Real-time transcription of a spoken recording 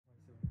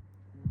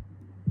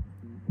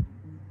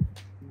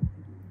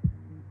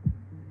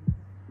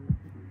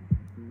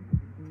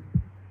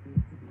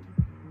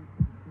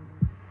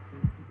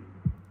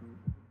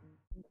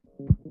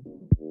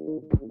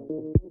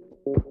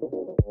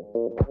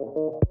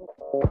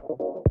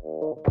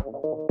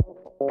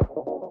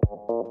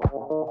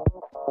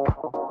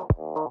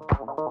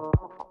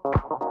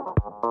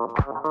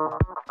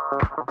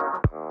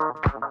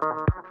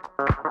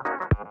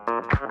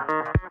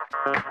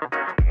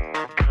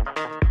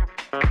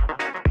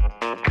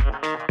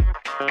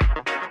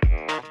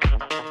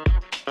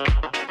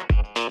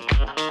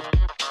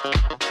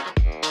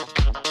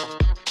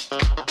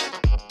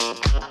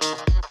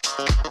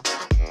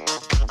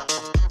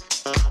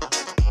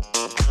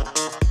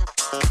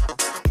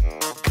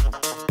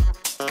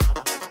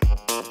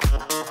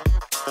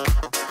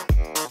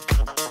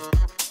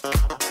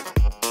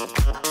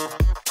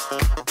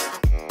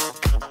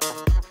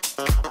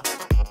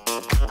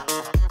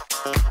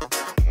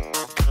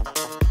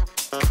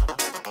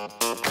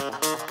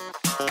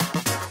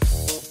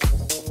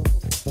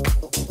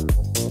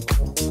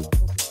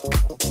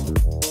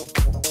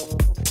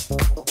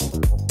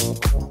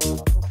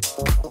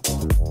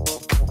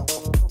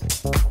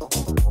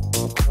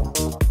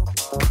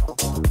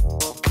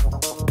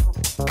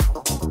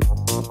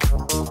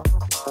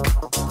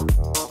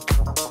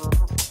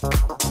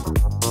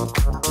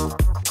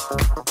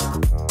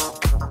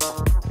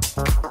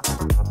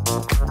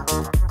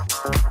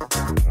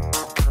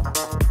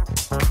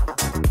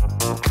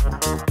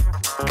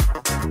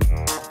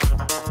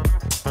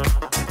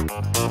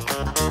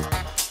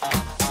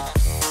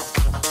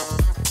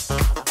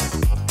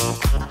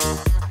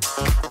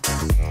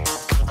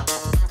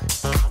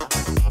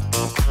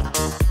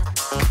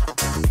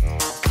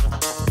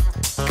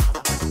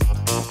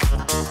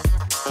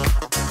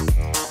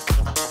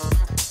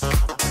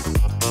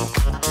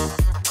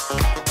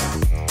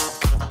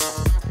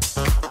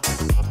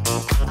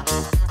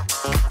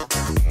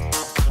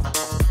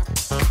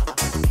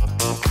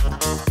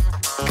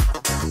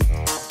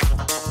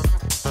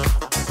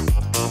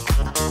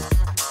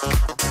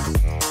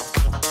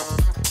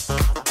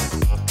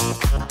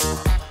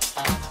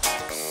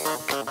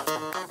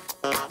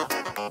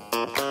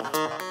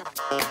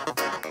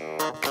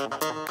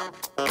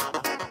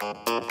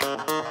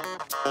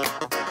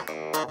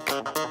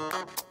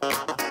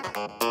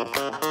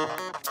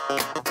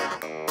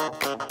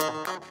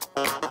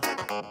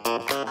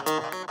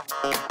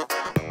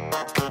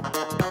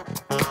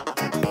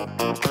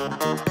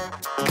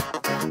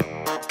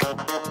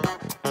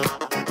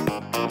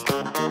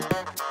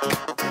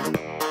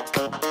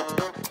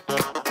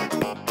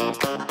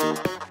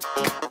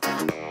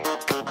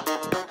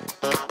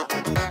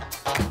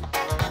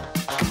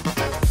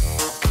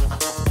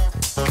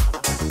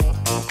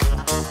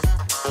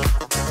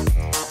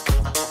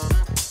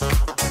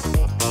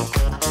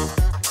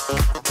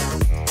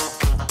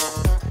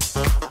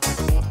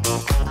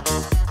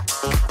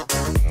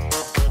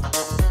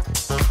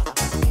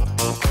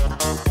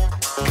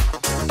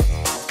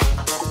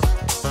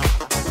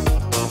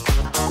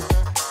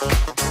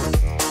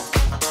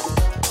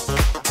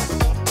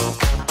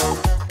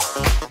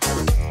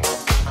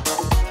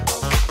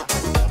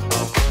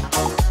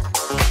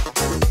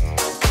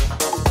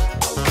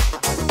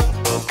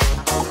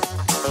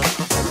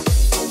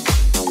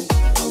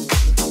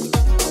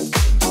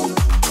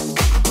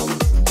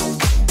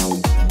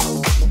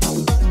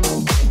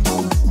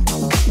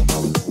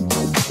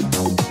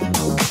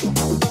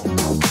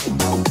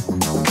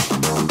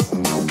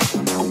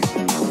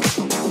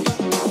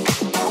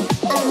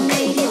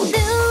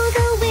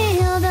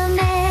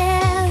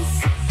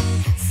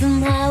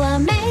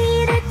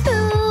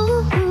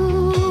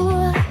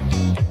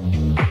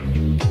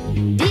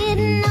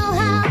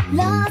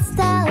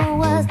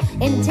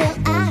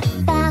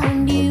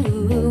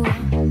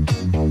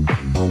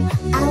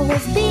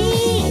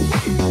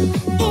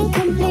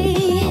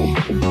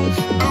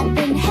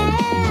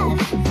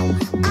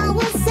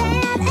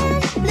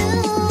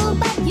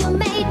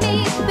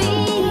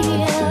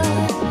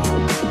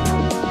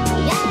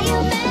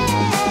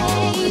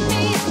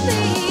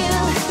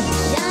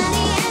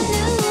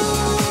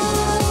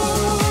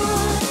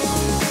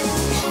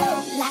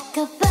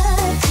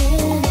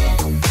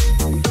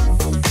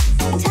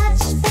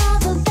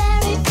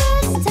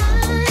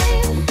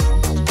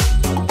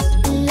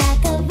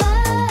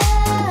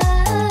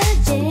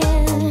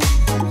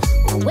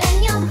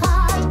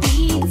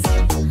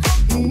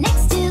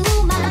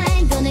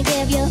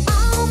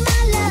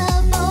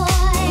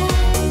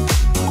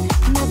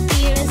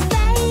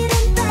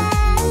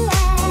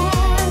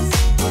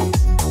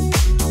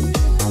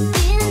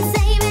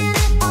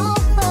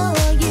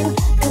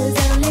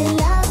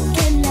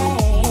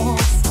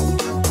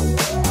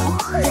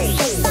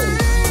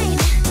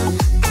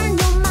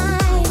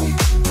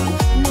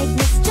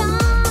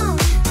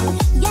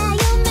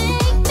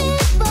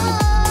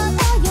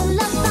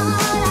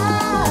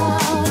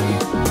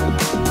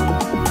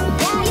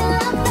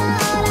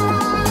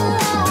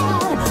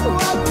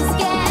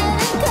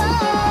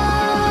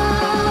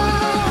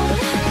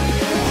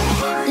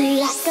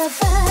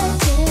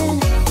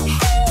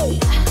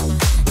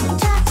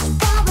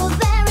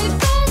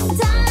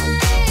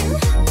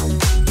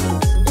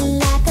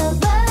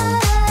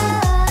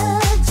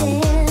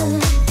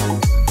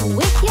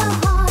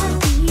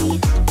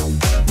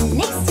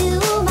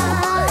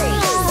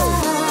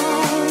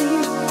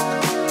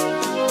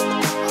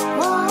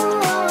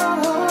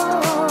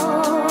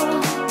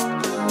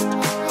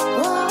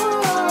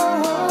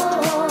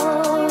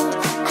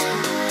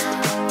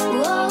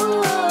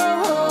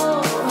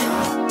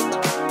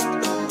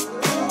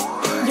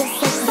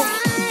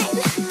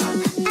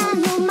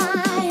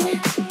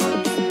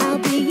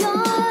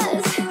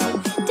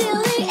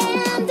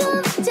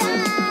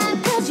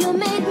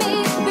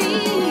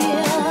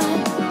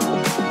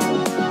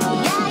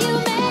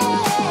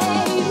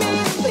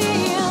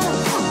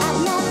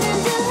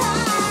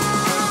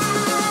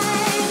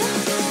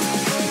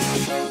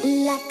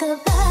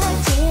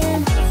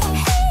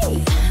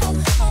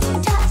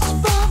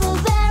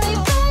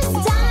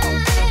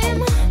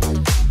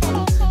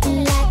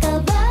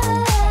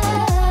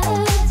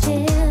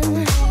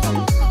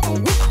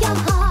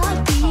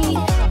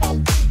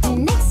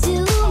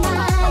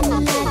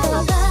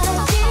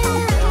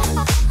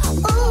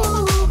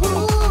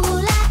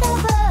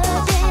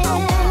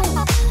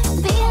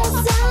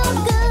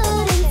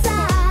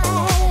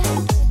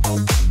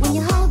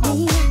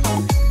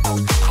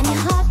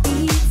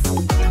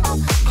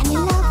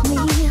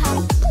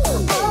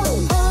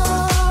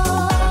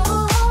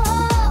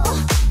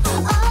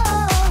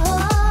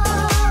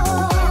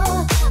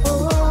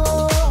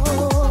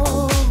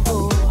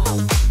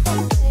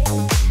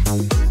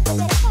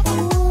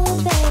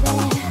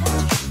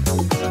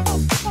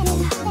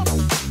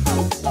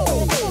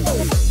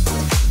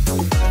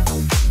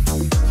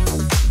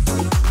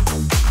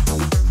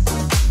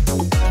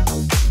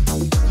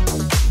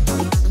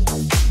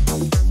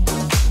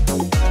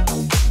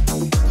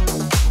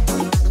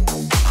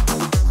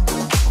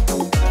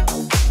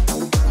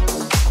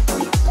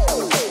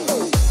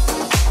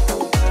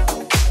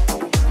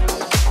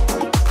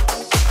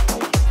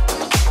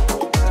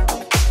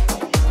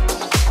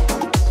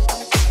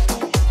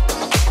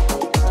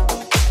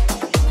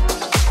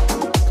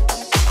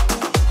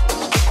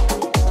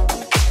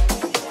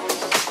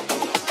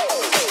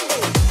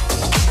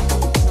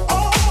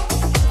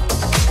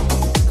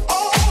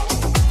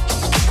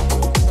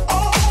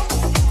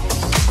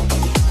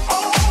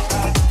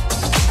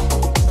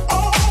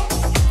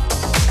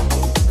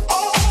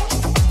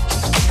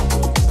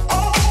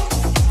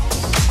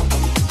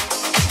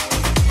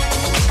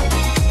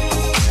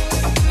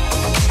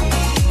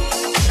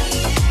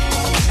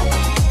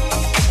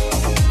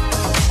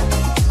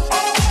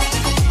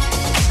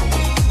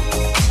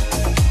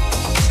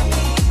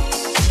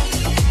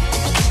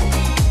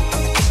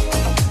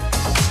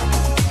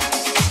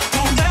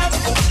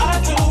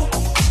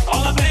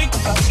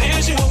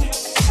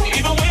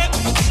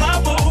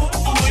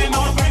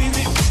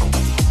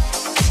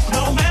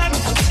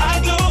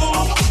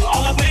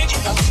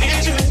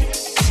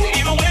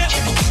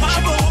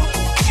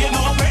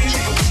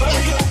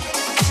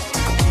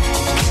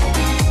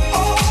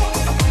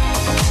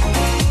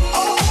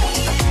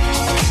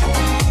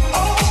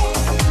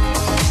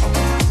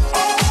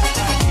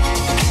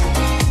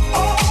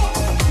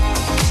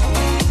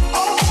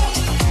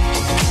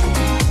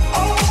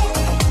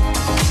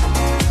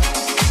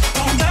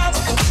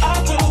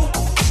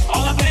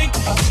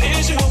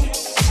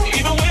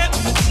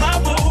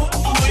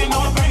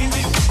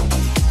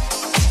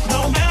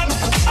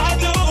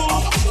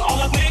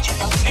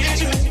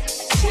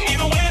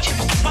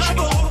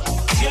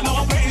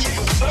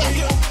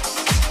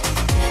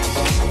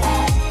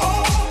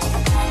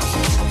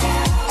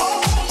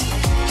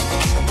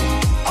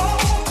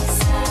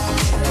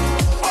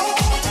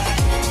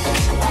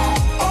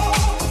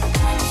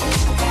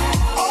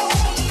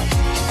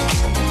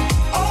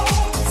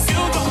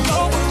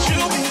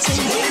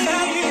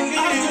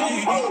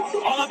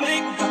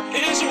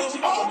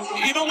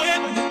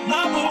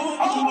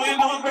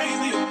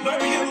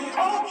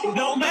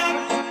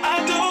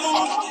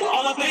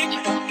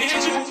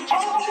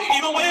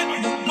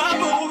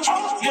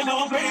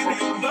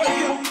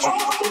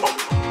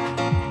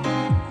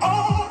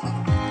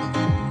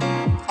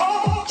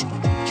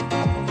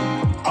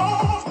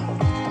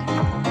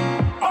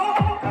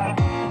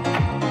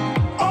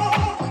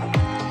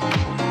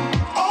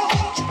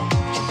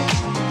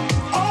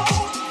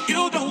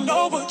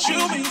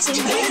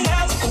Right.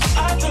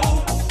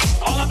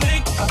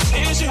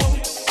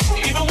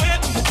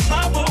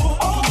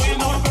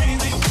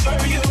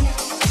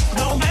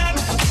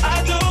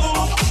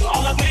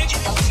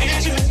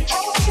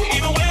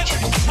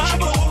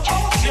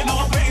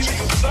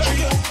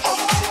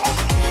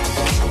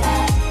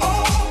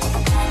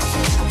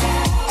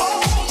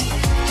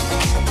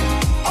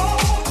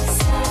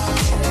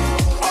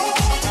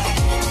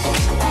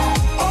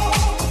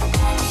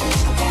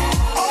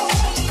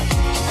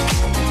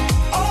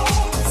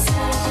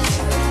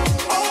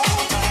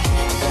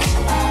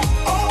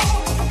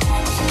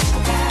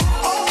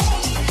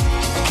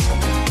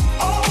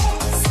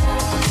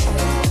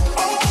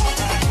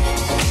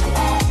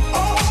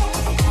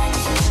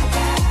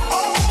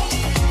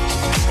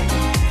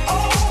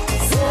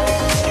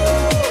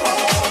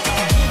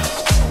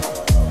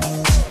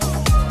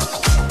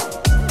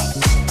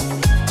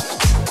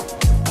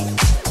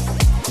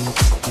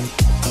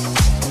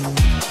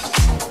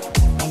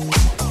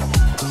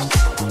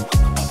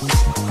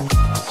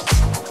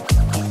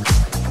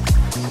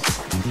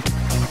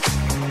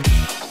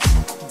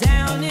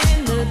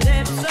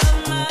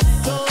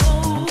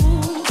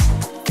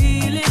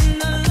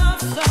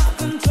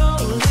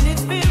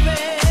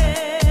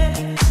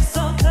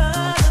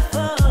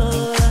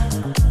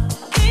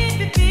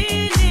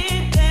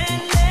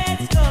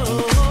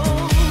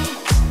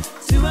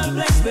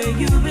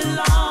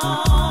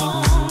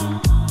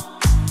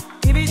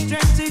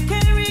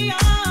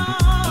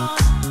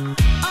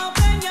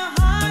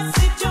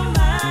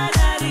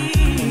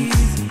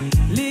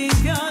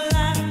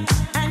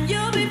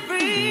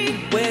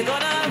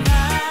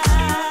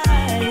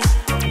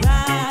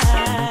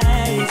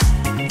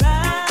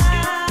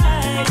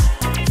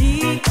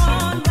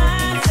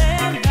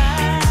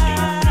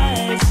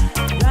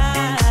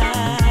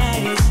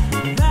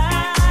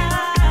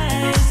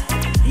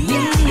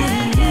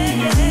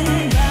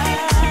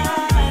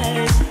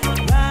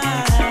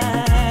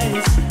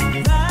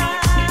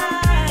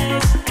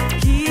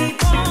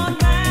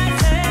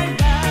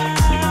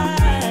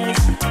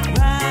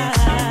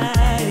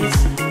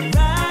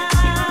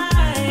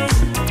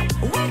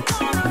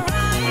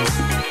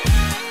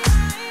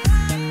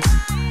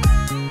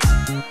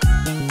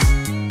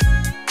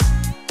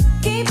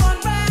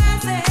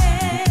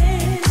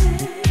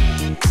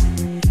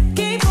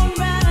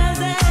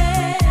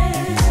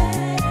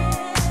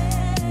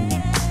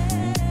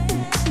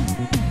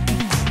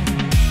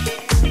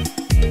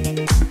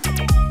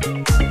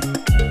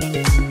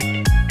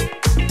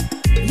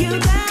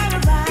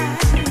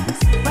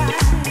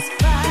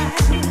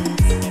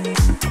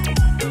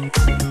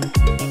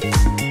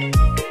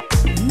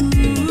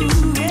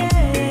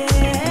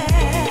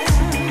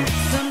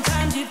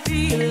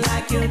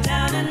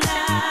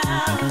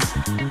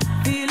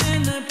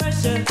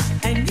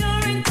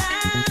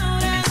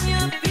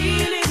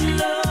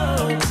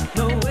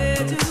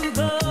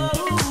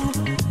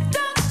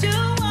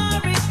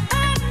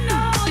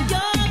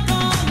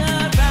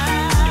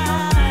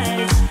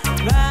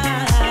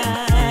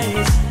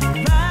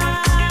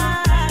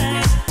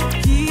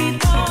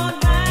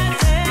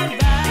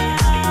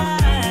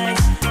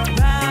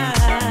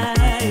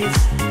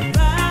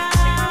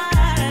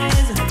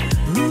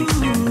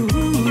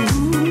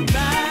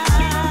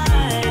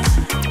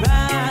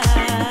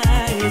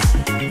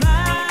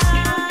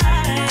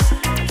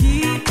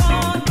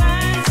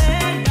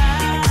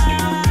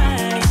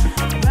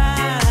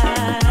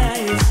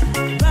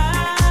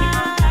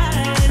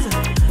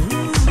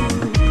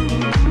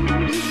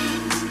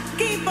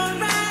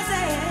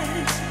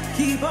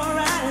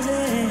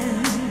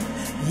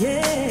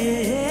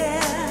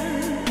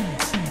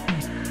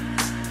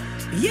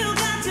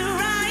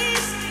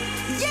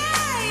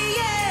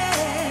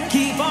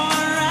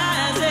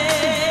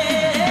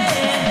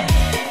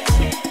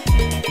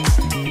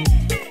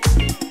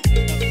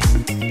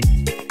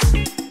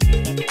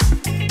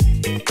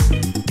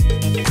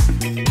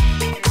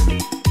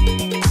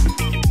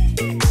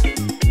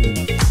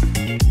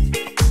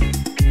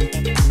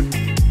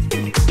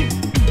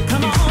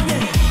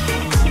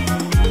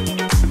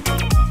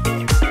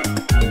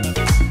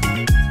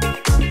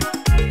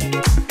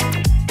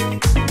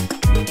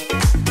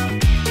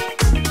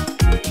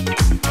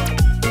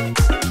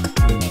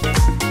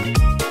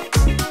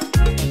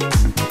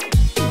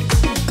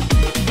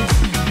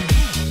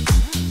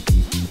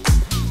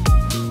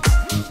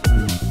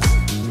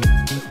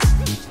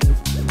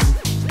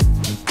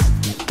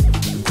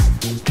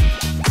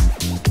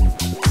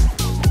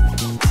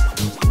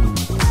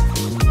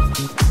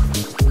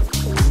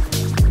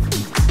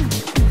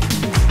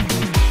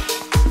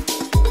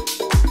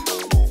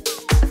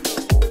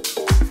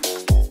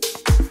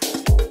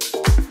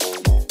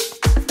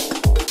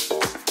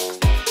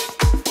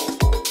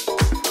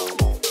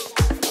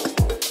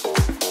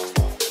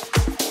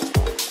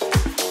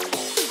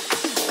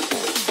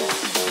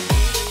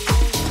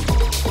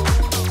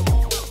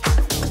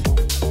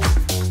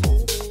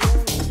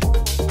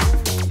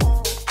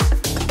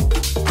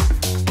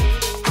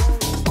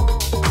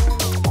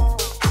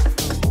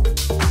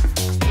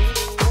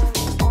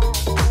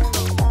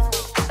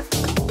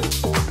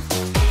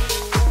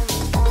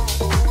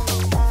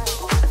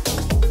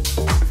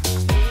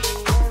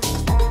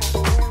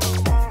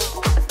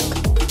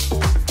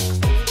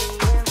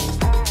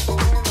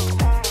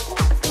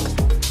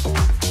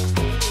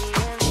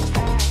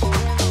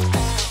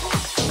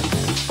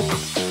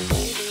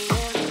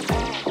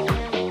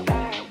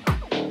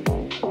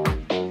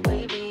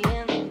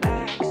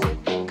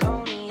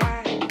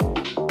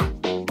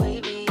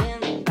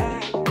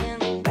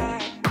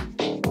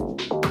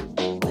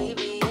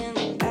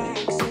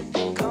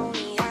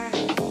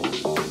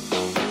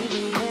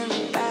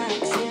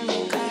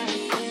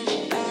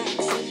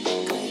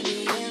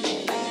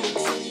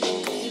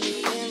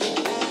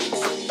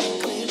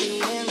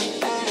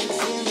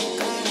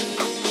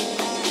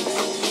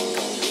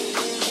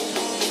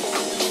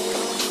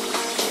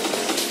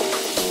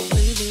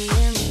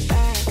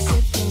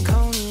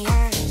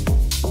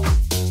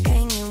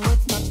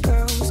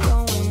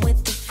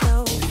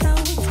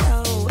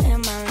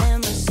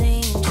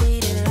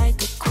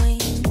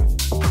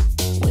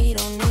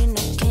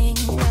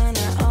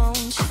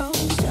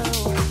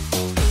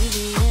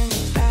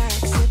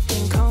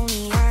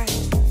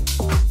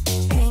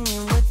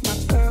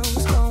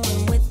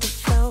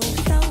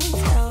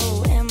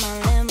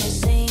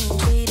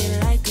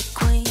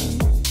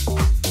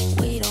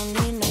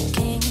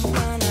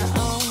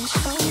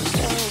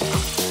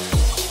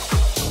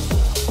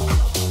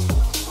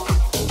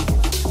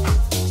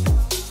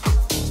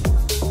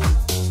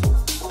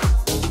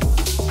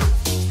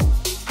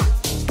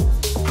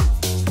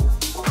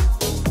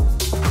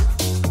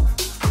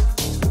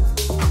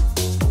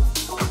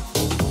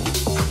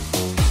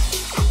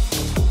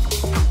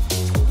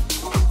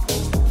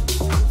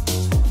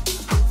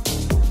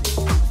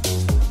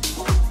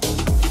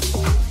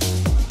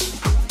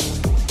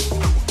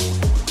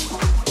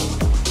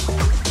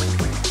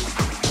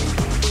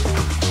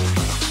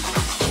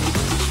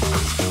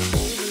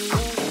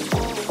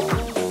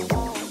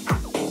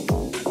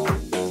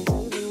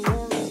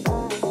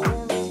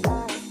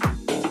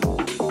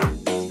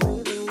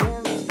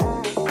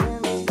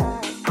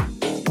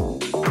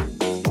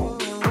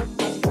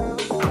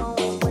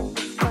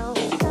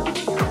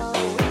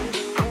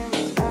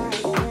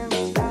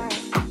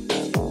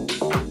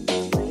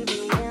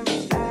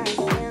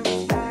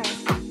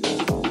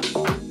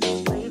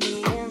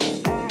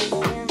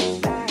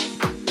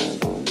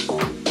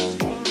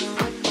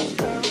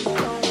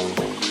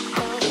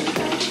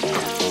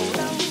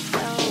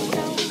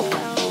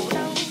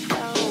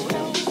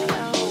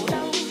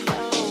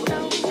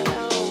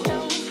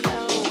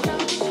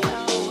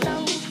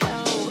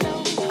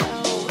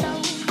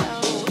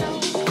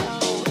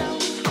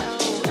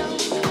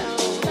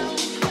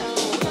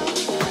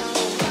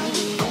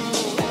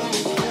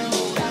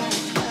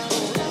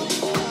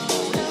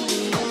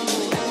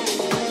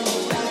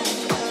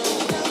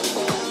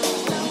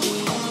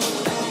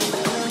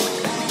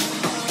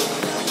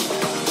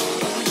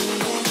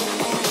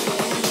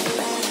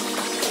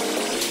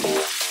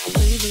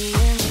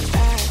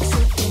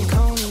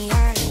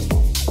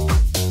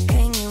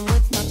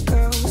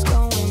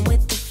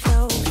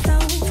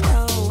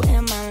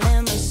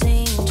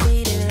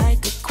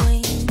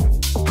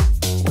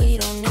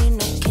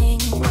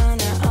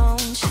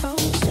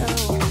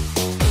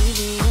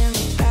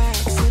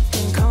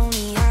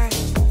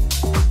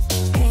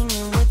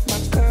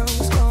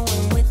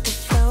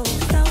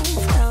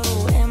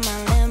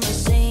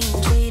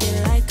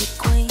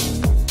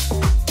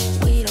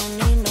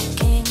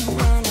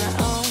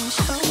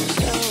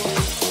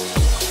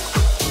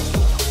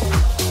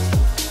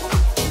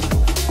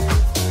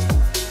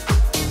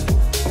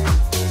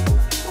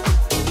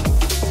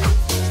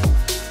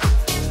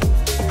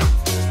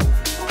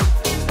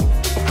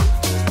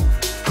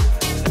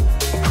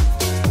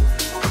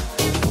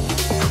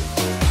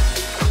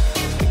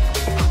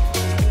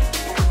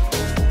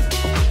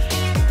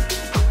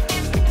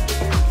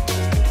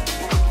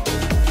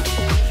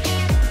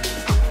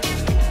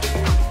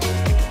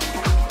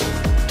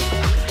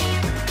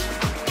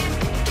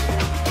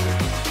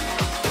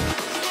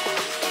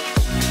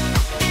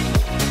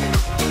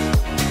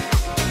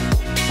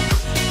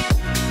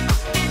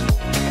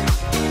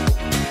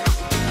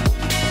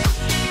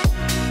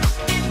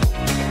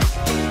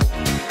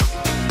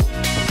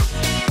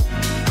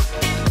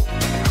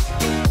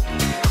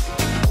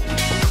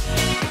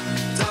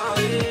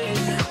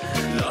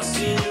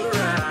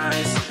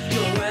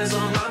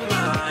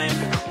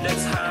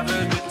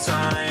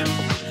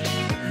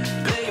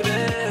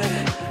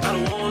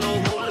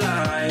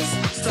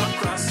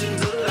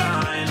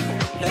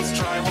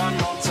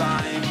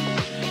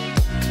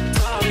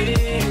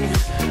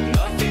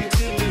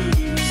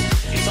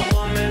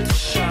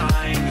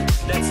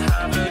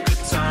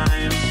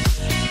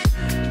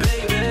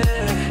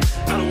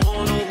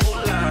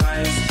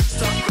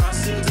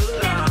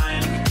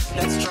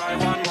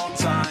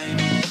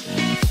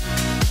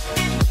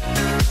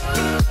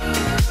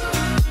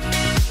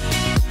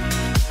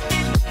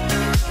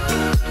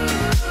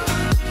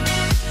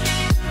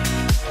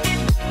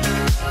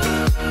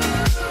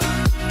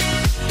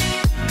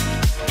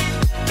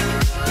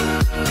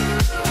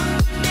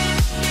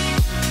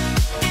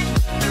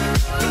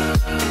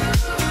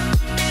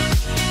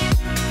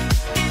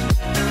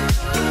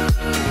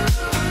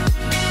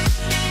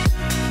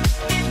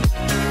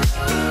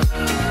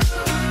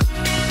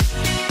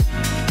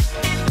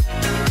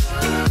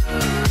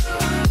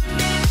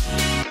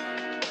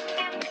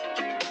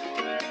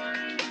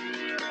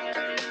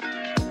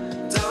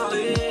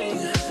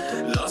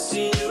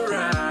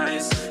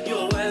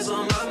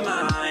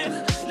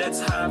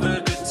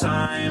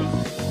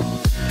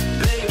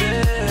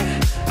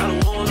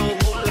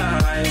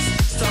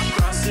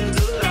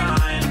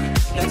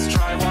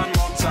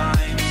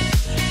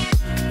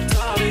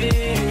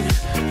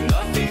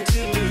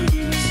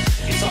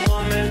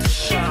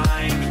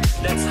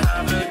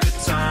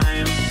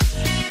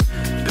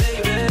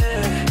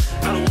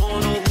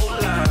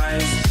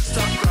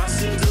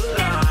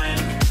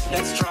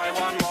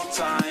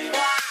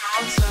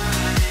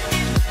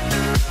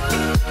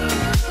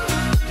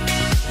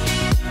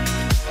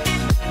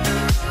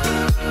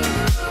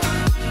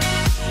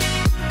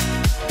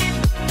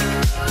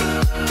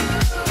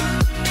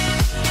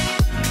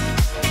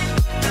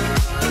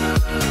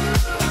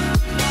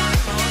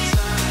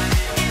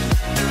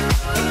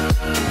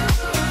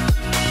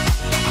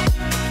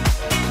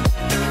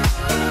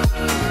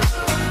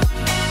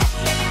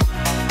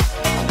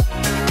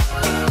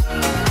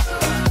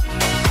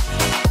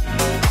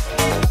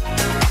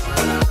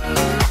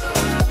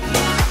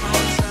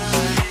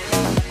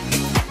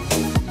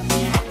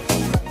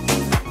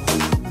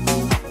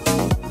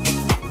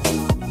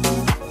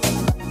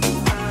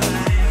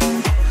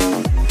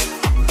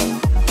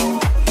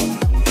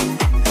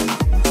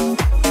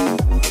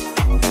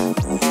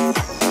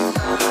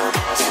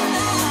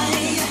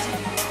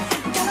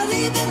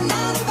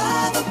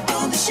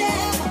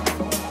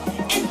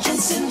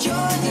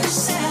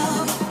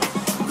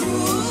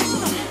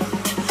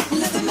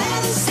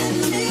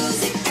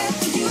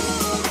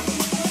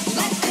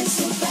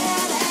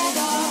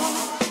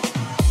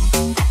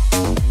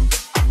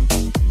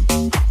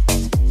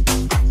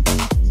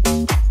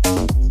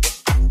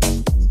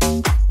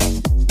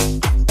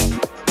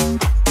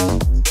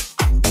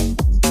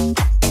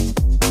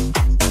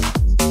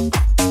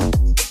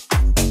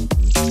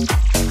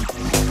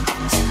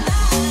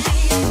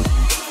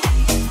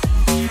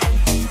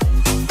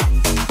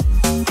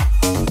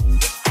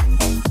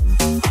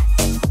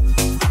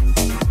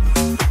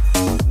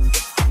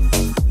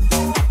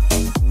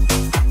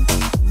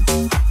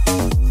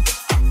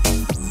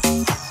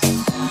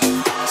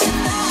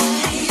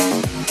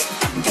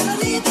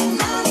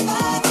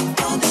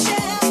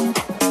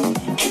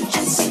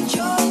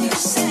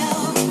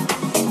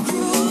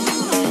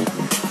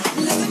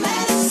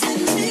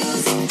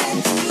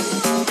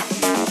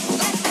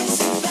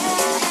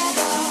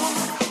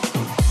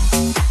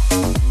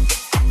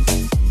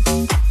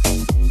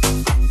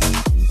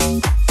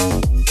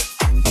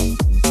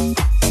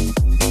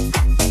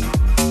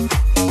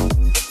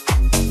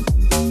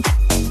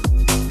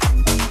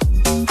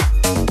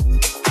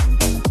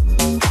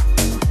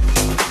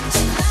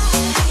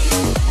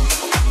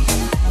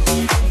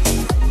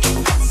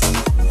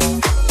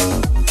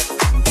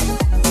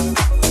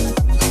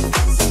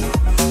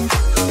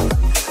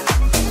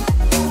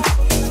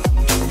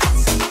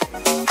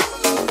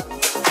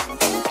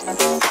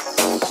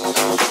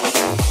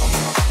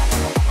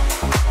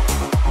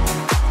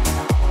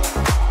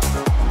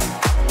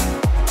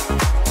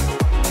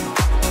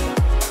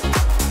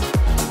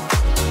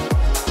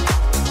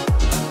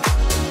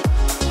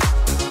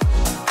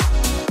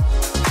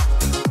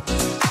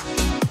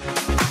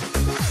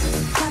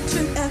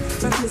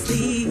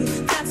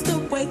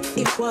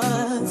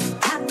 was.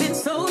 Happened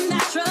so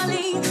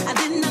naturally. I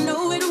did not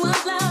know it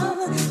was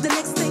love. The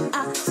next thing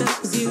I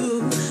felt was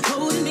you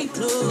holding me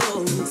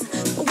close.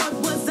 What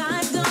was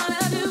I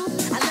gonna do?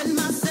 I let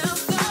myself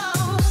go.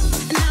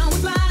 And now we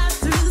fly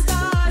through the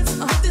stars.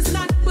 I hope this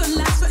night will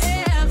last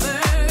forever.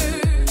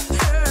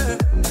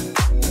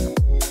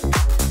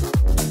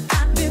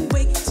 I've been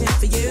waiting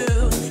for you.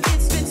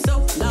 It's been so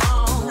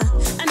long.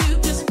 I knew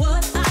just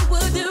what I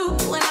would do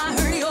when I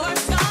heard your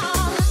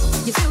song.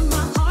 You filled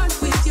my heart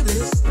with your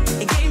bliss.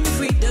 It gave me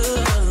freedom.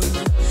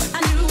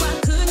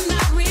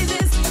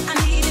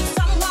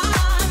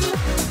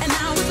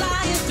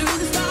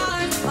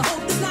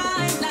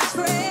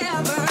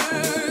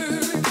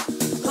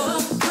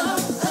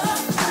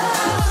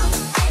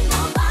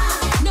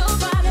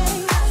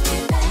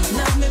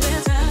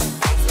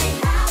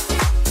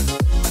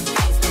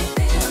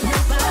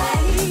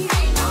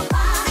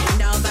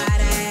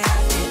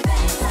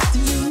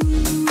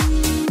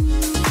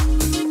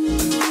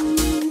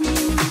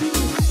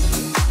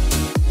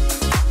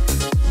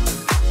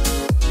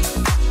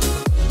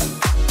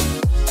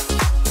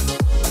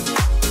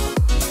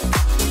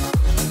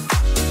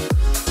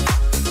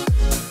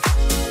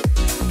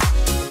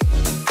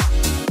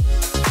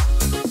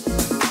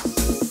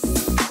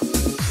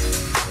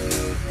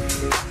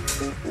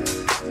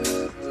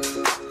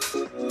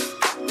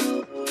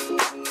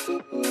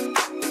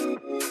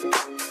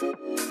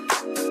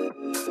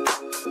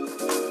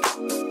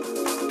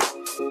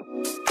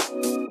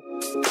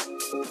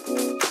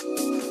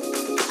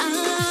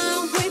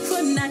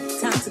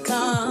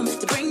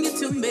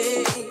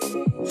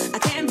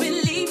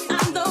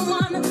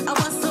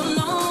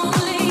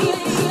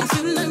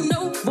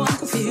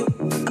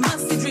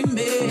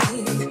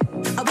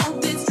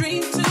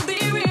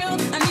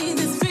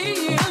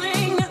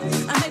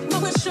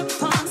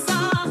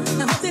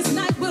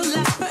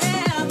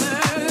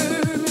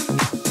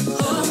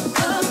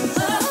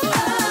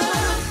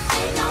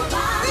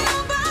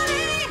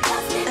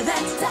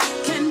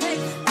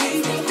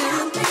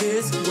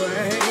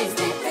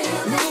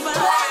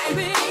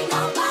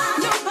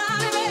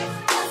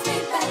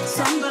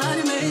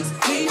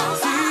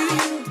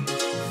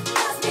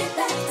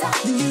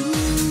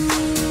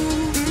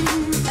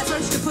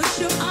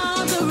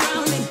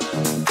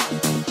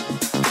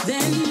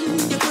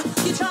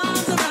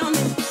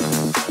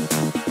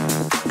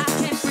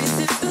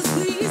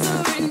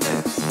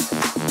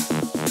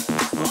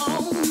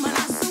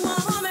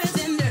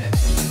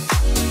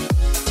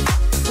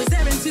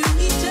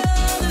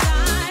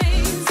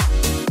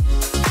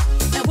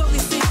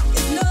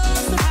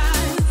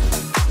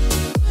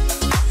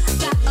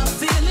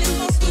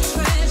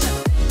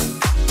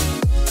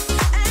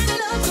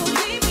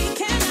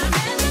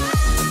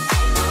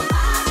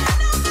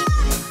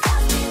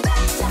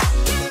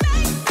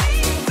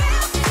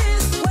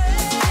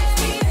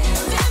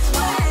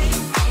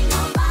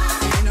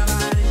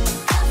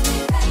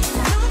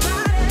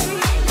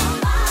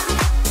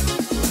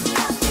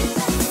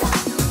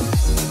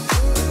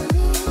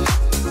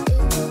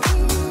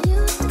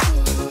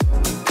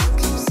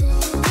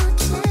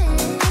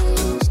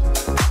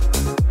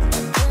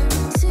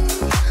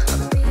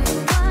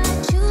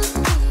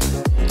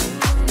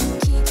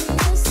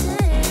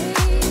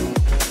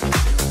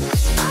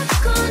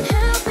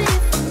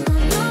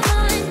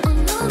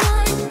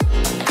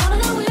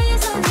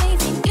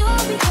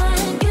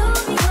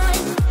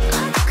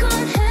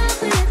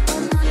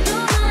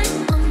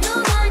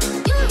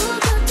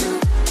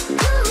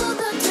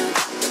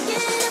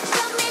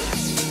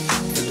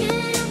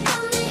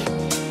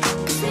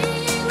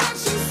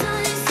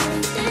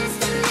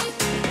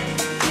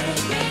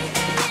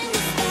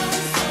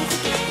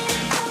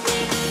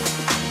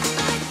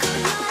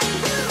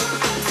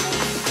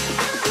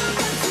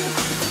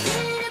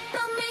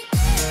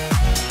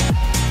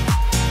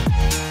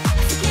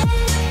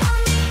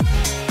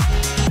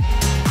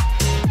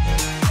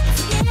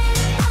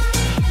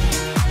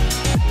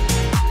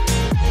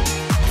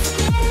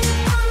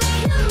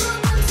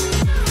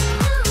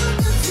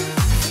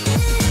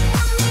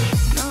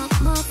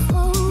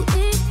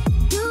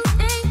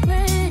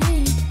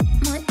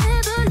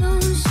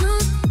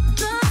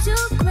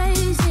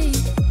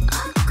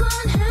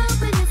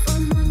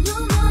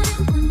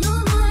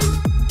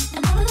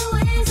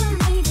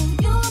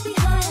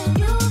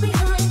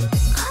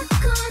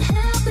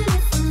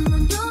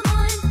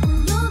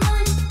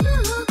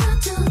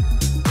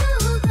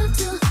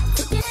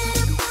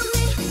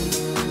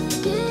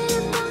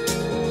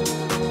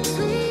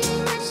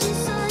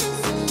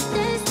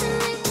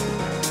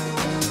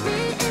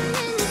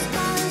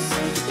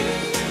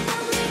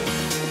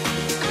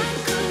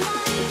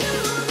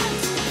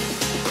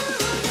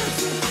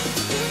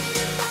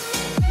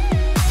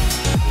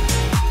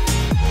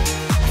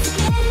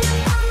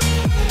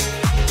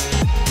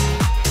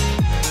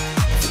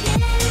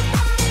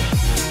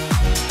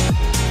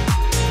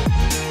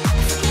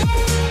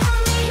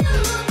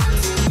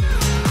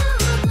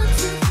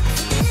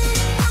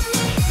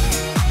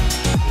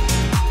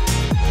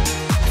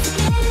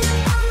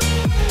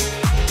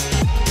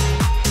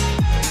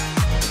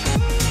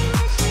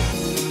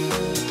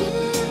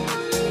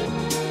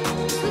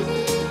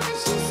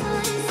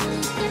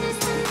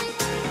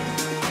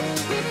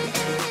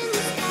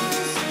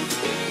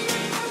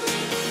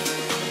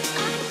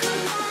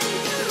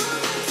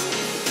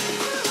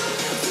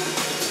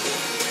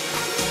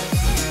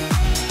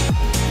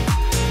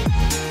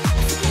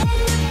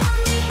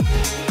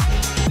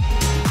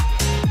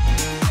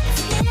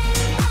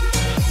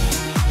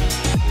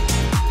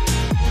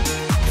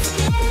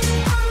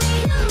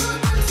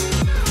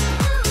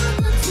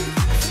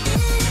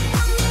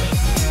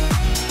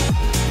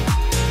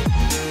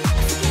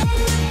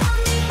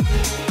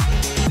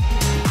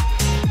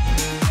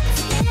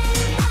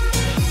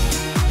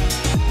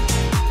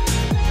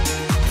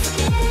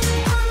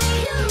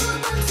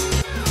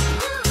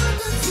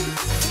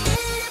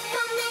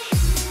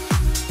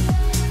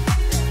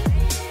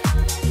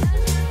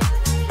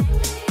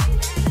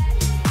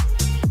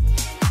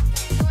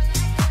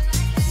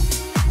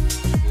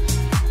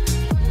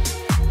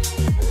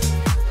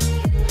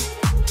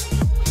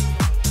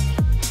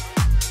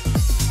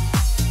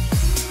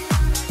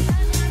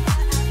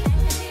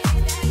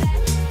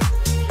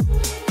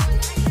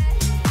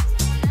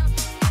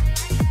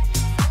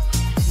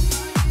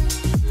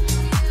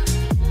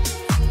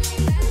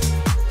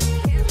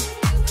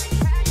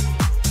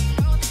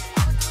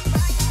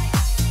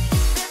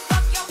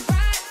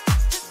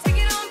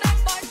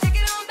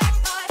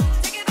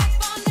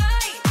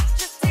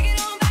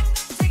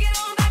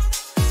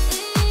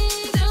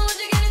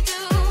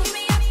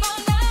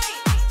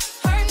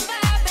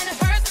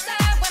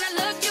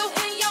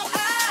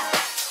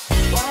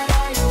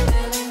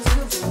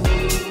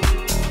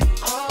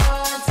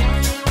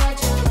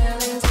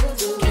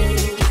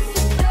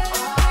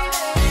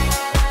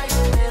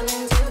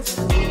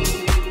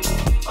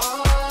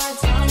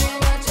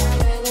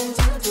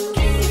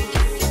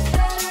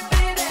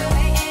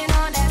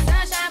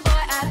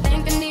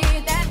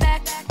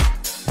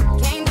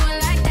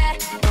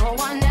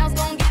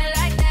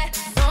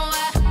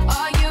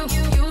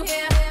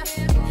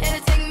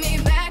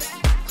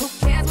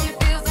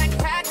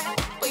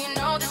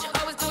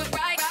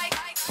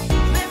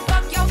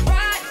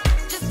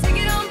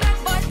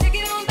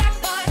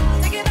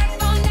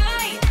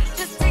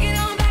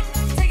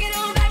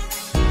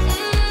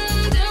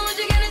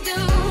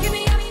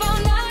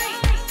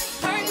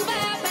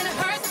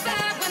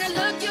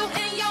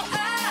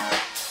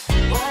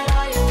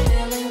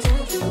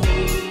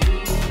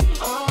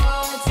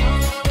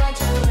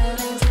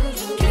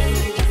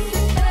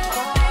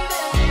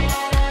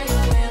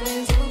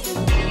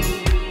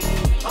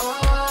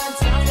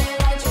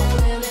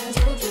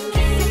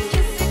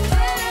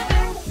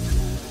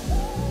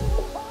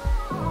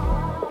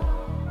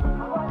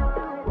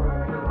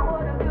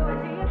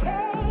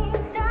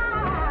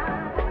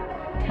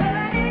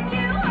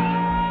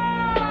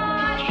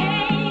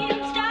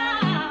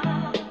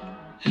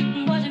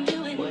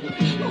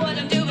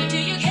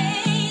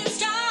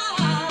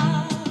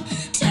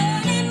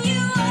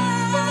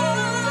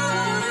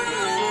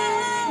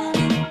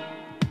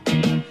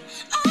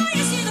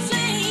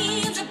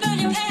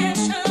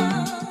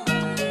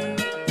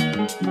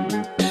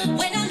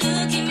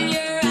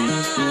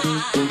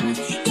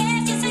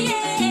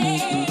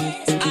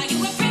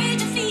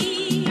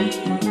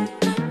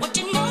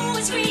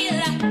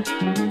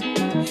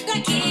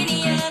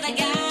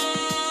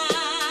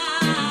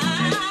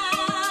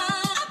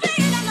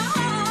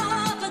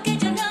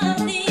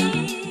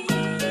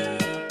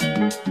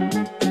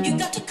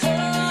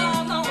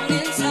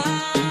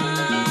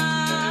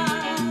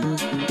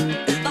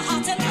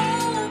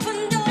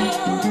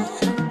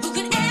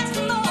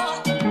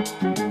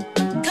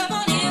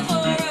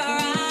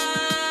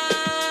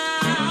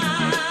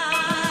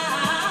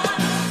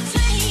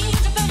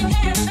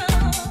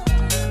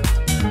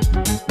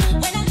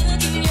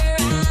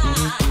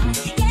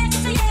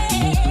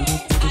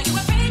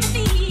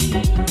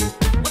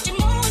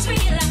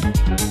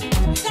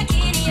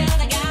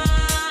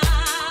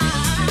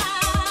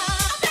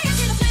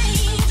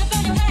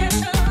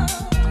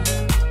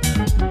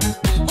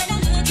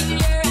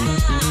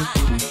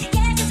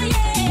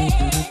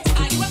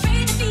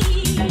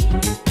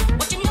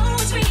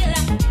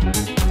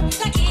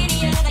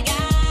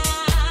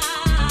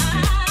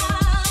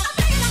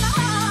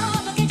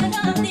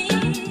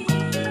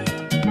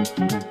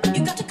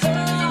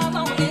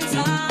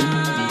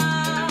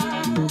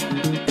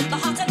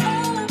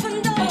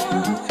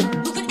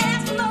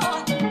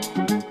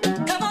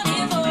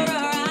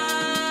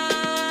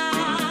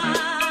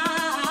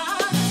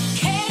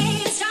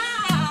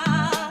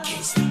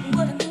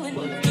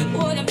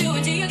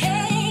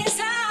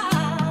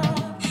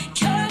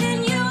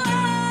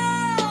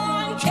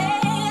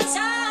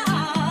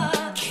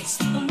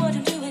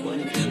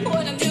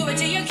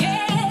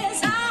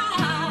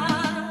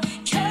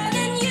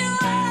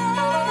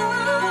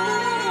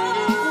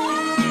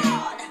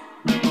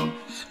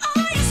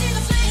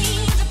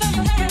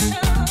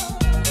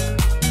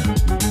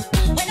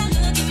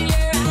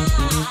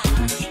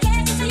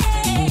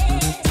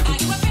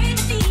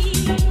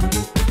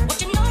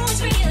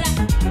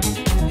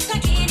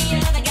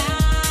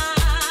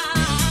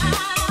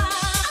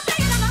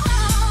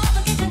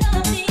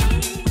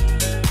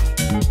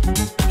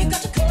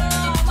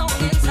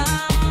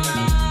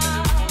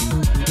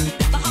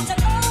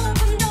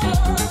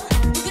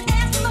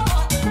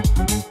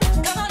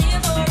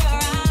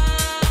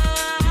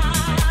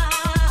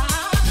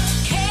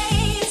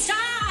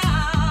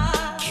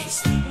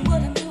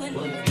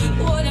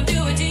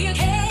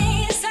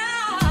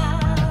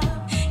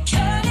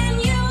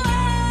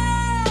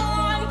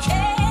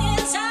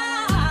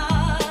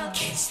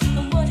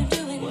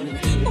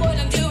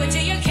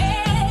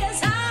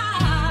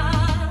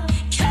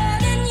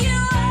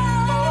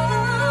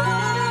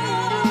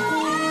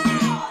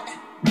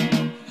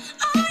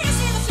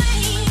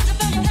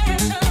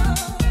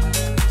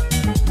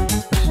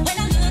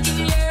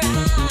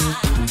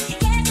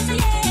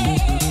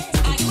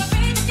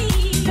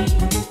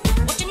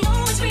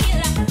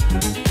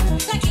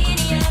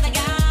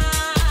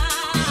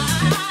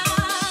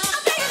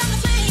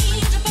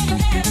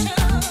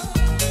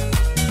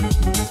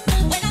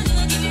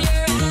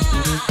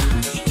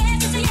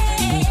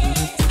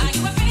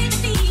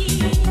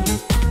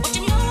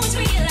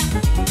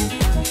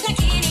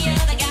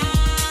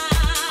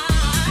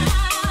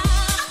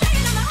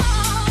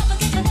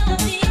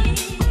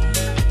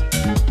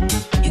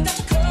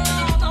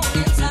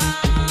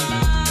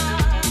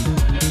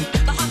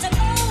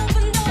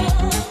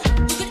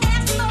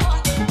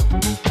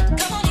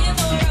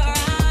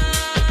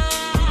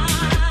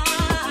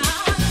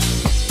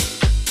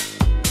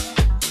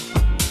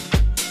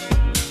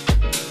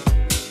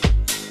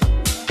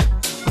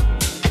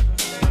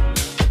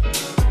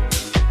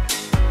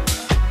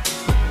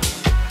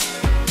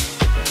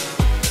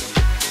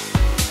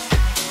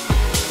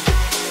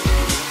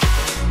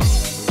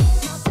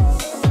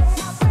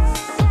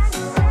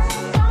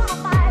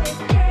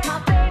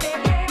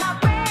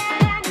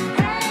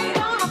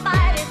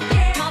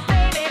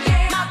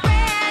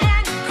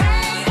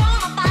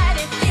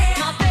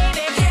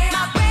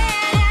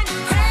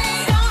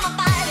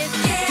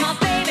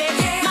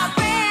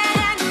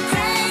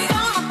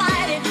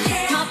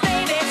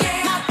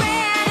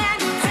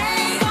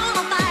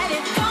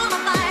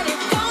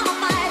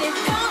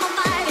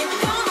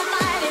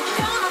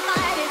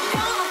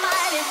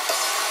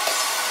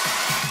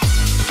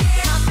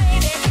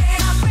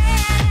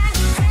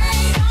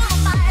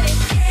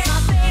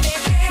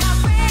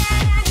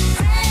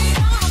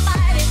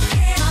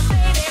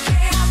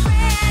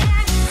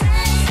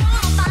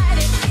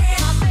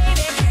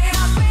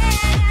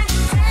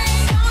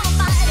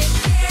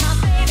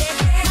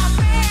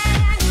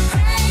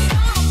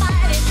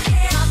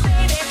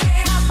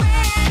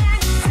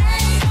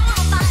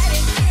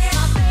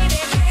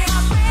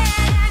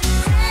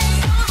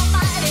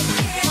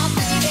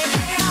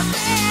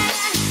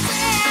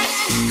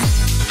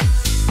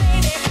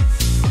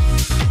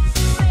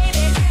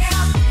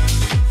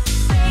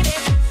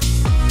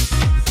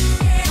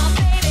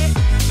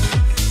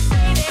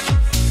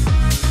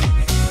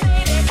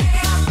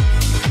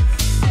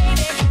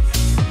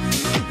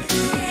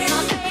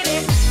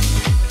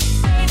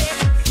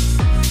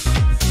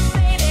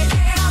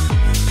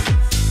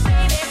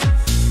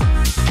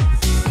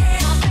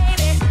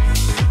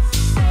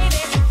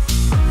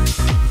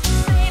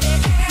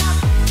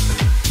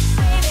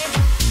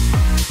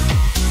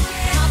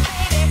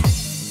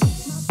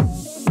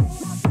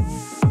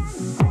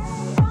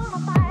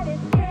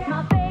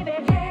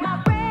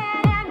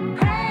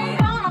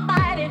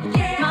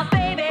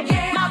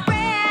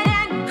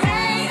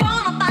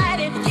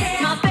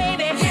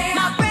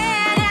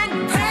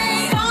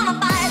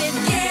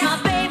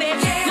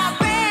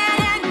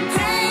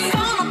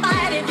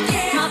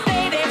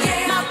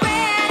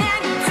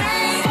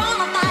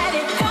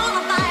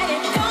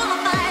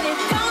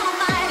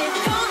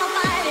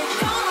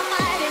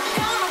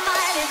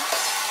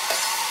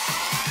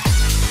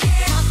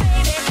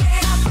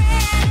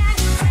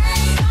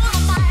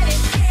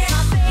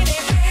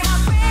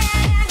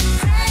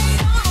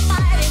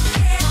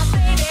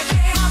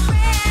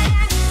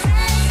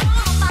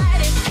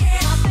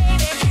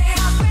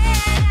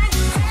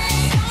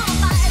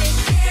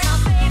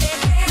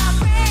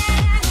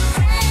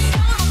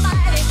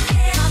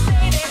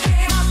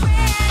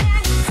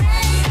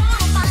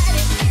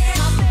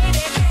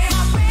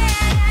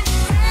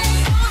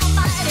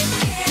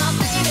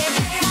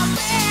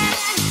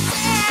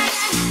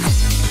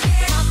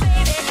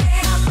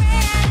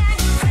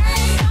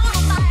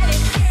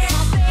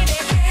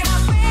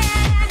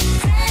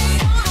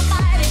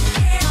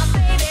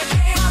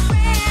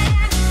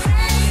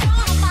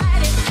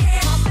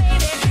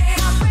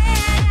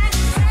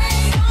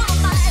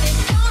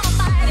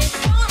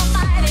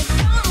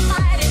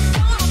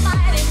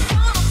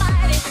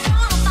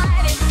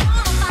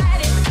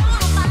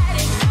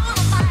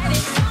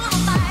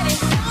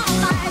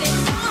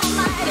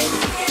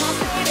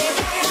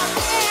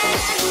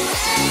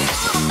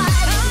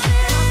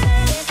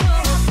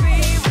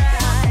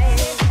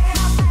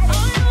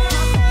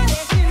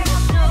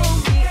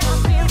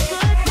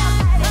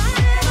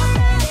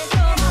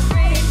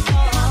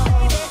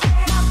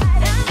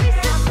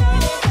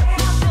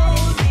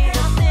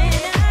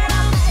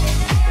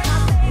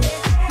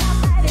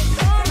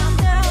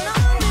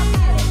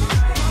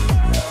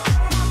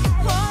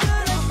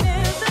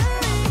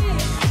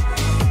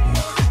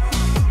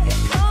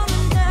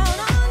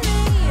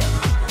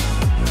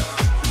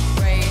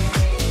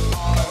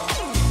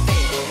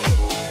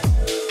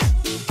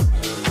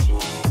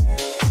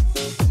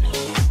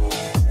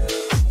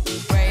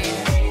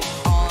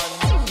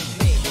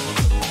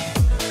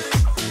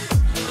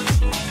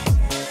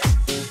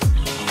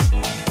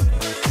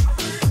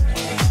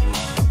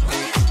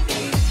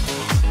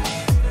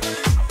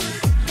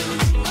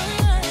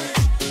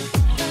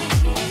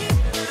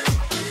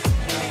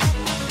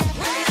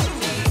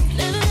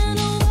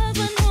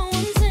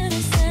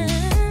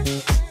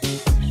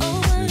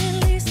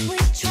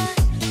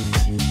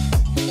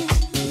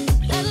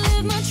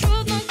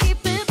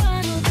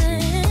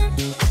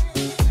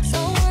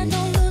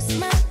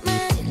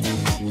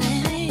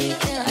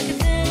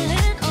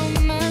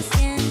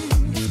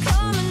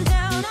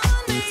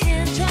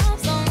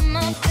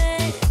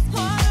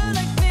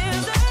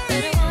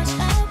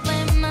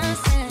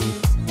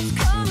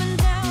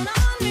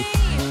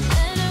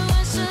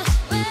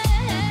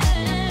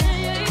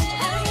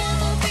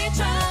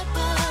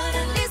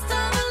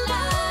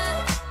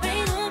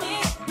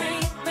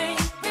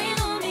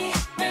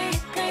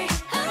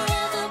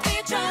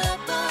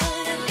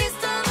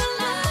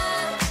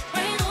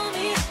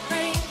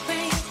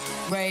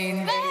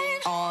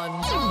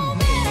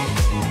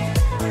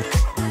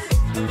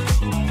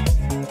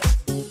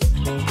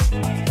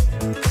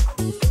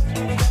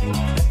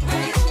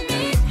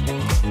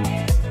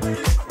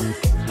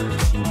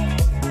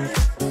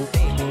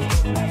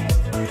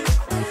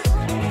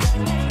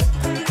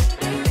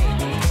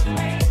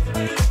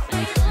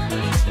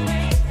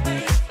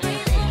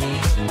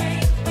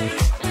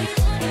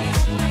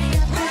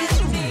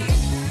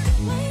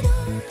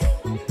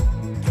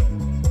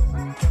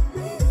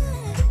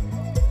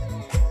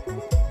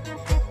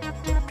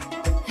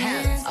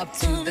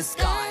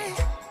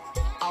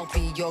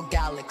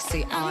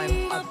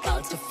 I'm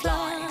about to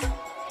fly.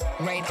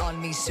 Rain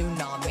on me,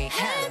 tsunami,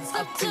 hands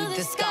up to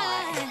the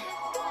sky.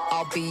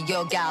 I'll be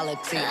your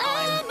galaxy,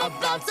 I'm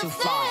about to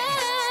fly.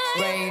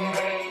 Rain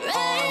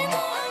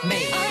on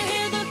me. I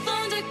hear the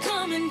thunder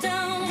coming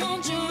down,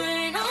 won't you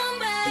rain on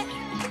me?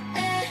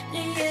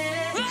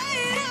 Yeah.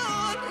 Rain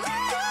on me.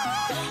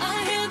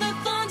 I hear the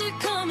thunder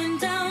coming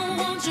down,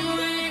 won't you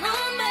rain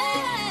on me?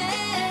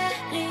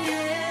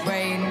 Yeah.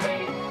 Rain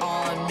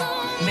on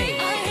me.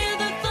 I hear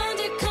the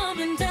thunder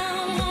coming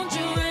down, won't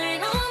you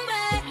rain on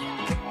me?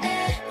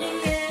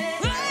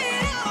 Yeah.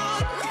 Rain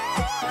on me.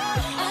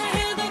 I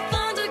hear the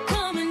thunder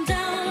coming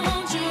down,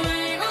 won't you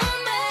rain on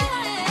me?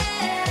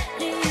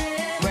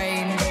 Yeah.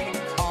 Rain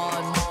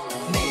on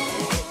me.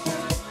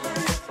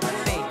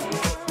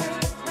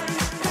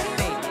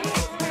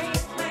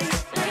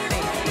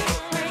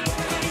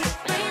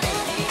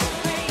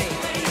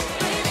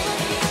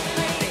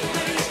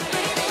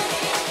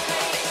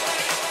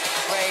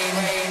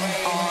 Rain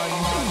on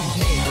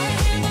me.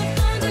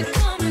 Thunder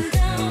coming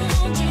down,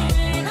 won't you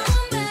rain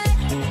on me?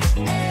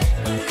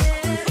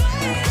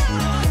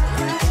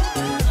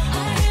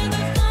 I hear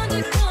the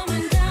thunder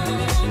coming down,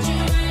 won't you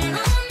rain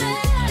on me?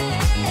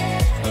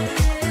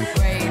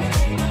 Rain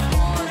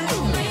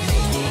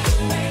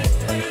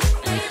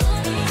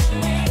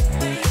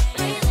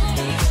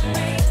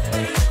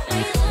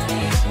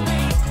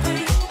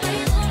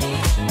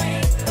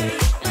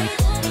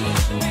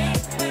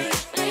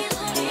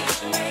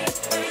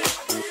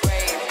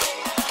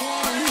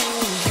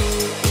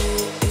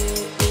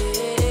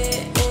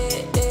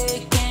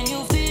Can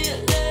you feel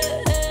it?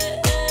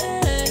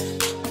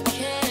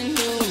 Can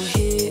you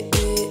hear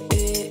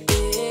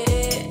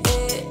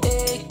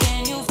it?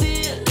 Can you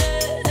feel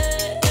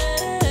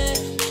it?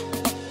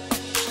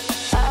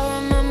 I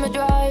remember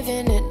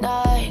driving at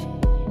night.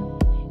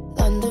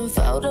 London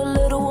felt a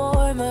little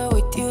warmer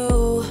with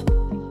you.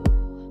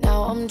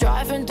 Now I'm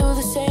driving through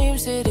the same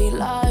city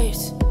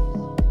lights,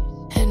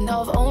 and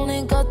I've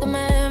only got the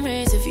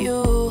memories of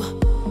you.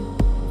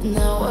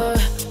 Now we're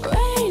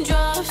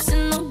raindrops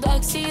in the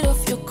backseat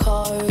of your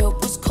car. It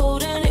was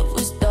cold and it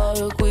was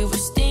dark. We were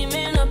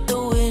steaming up the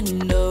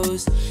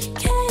windows.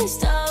 Can't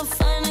stop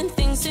finding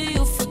things that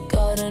you've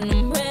forgotten.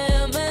 I'm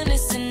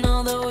reminiscing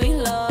all that we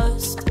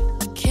lost.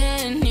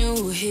 Can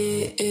you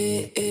hear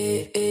it?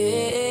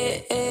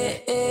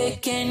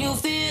 Can you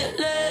feel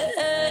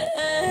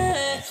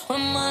it?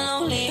 When my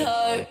lonely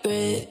heart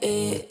breaks.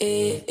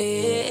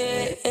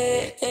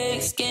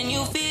 Can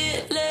you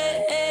feel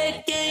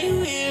it? Can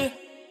you hear?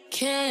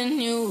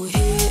 Can you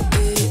hear?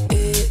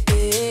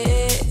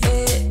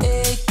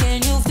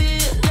 Can you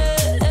feel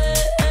it?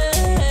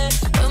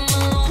 When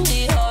my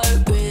lonely heart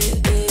breaks.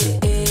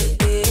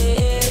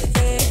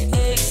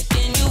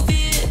 Can you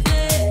feel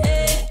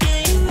it?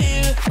 Can you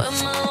hear? When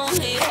my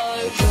lonely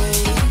heart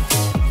breaks.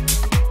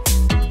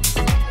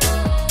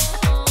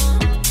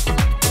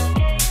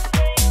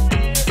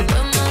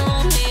 When my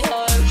lonely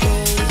heart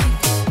breaks.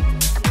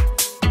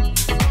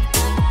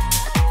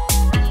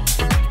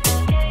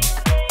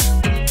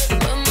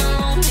 When my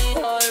lonely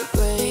heart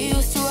breaks. We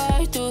used to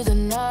ride through the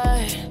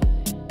night,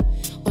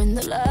 when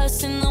the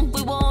last thing that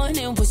we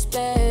wanted was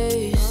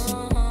space.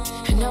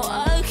 And now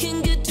I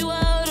can get you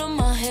out of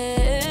my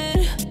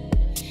head,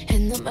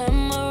 and the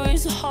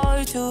memories are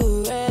hard to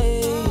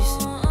erase.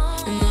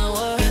 And now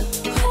we're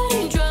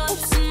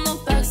raindrops in the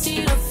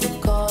backseat of your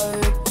car.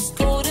 It was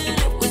cold and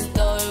it was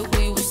dark.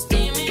 We were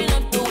steaming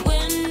up the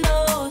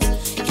windows.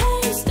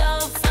 Can't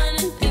stop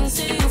finding things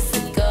that you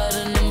forgot,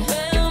 and I'm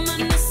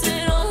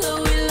reminiscing all that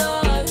we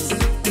lost.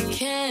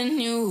 Can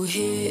you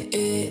hear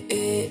it?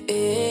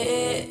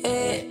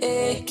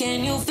 Can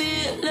you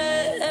feel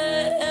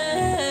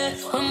it?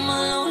 When my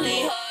lonely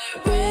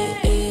heart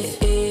breaks.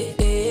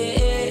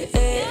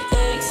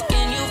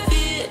 Can you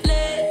feel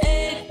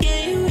it?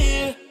 Can you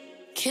hear?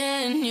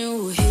 Can you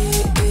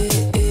hear?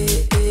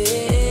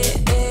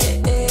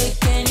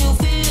 Can you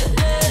feel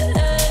it?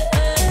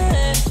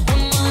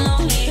 When my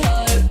lonely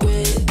heart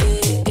breaks.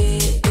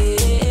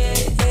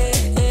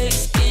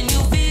 Can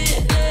you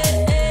feel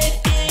it?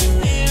 Can you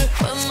hear?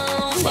 When my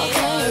lonely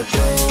heart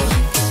breaks.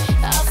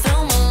 I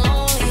feel my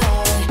lonely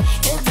heart.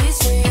 It beats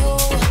for you.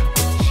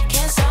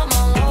 Can't stop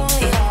my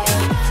lonely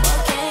heart. What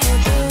can you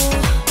do?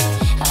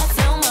 I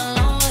feel my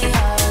lonely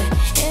heart.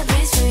 It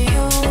beats for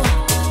you.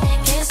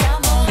 Can't stop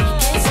my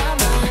lonely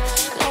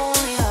heart.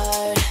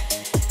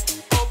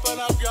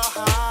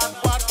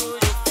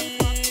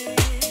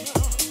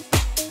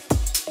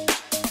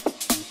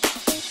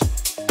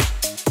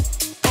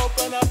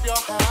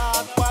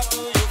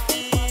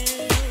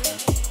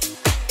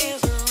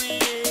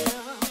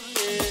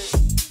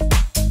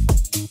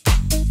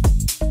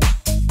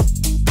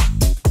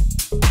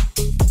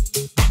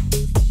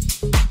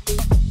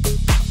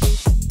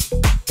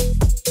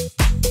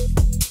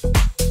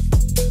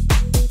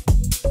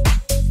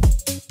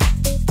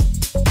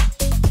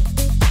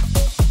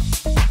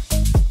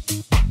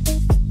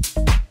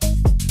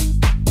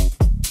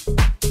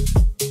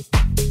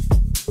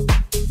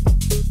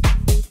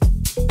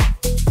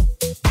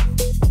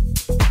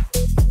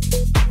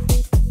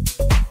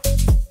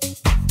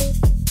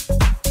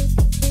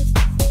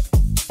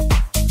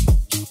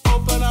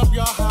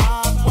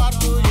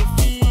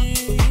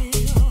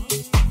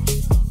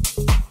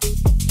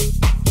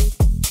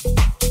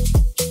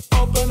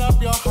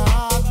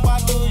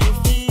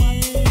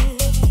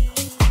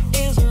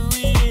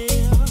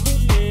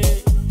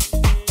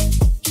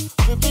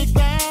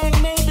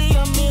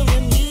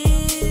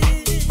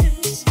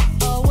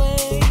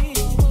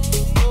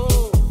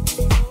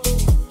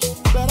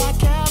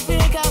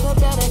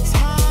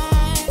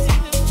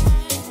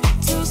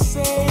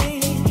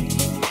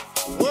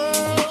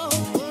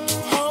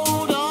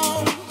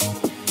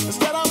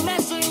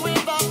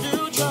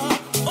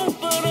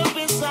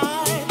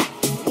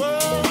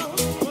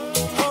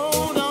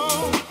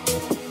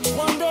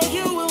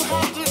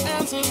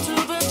 answer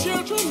to the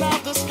children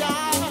of the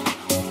sky.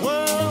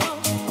 World,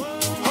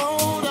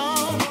 hold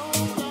on.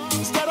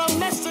 Instead of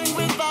messing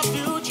with our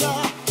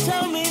future,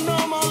 tell me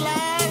no more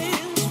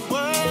lies.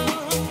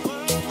 World,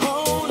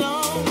 hold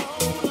on.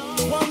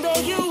 One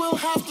day you will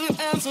have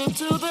to answer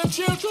to the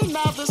children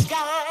of the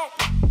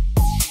sky.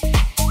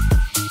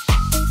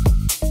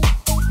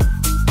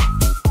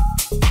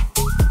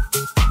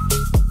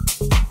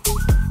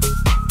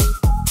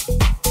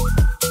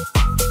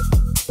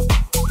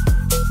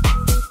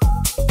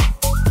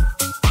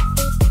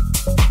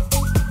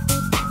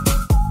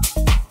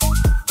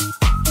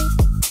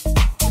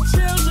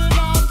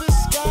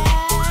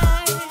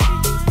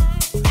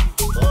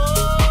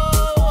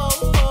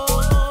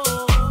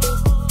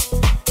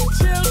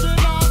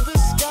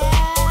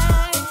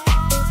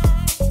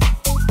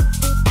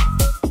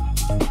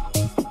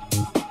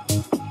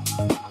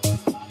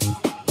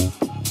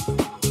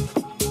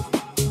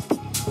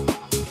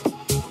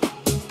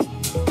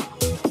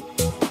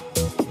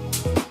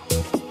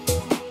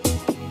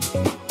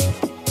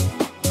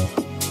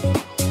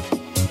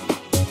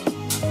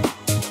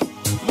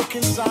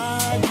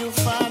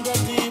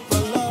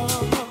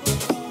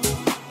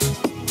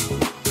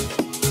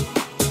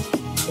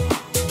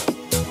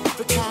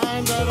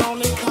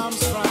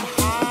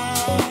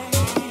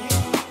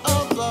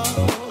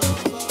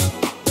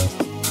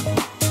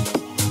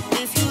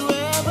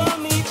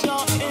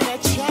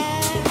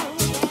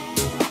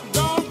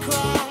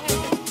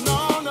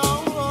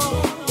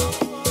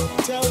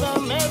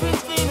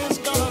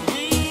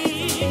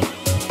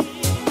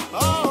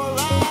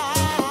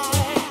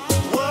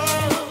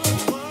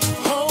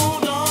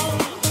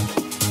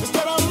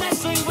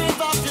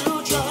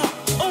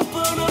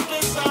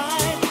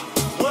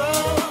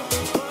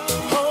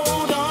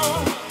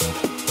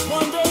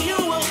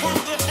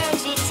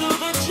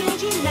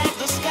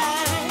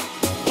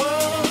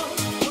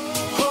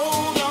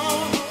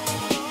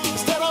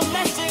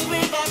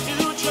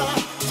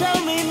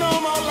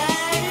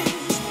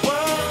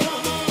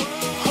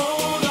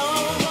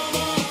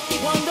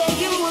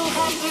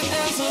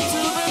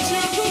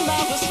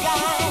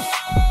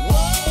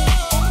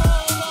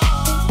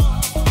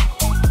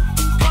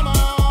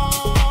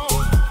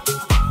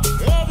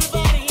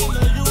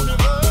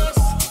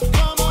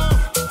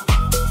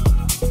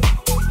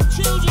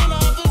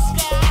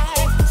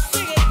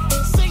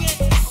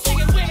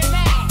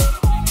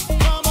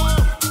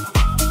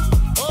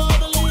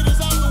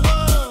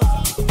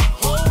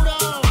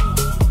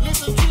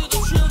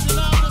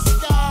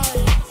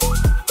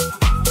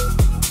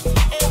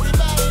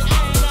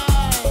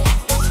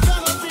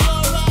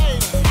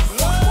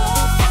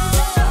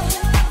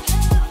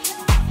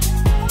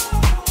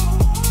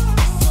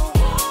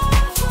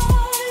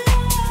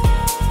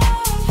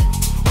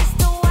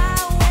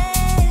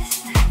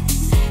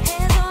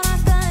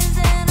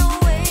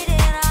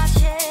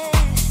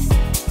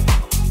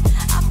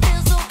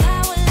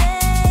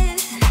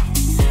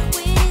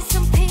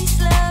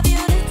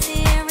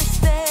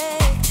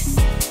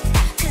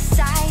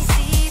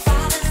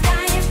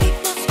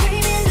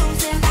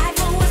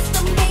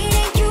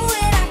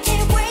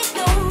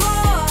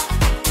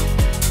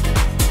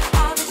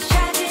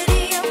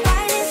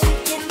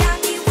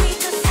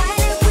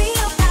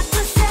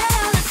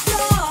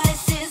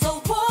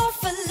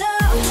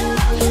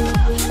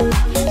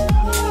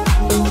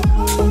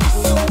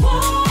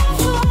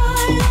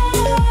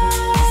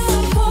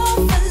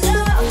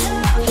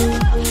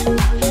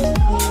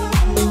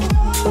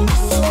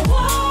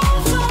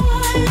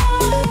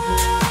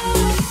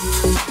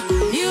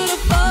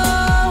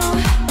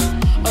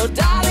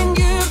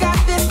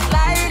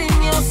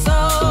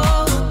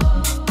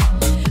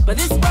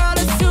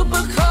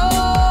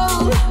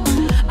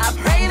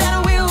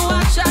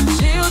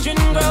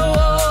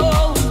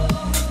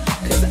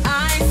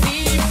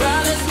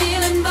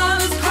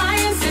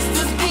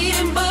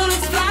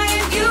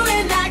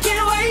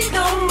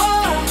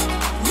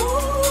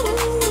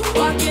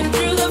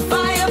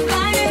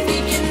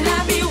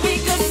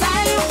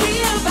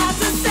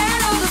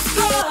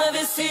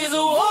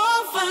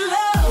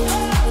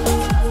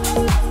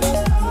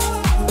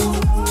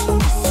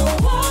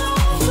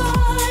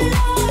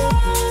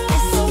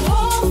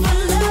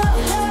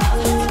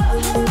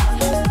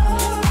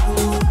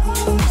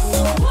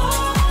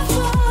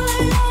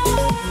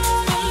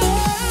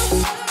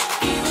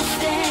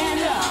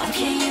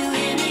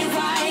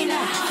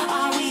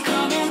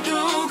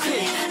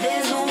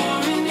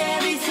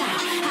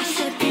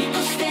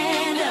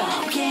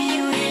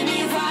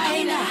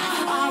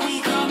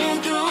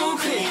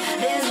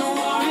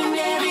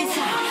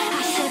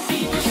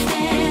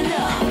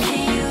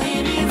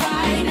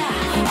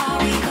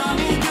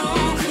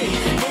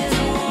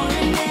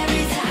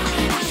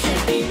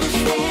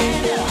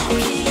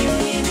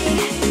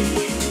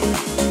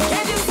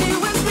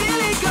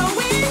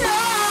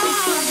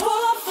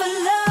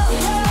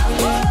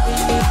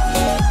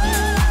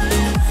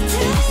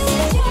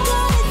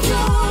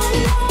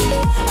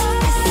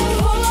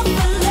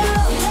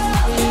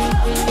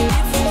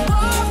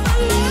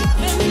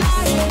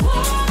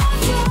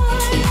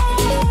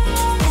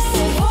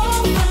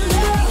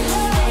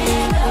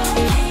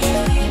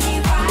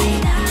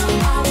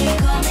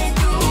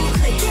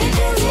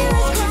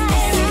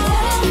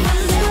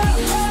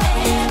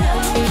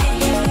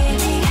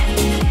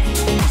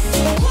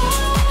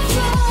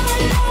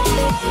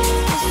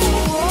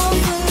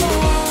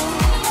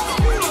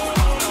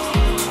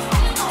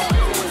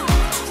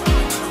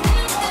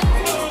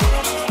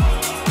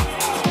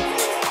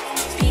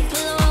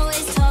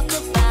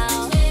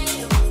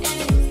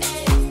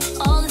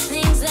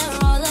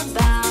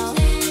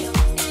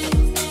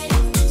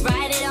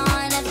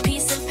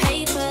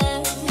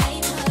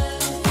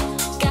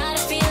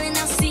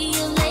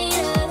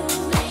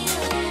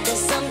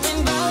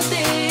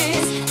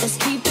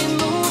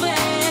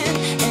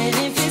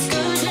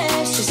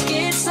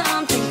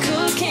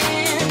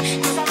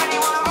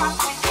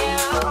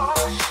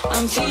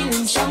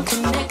 feeling some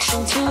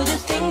connection to the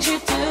things you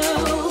do.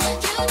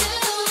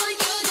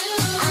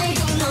 I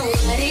don't know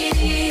what it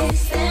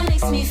is that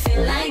makes me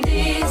feel like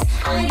this.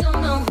 I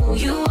don't know who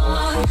you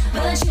are,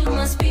 but you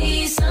must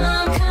be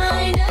some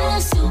kind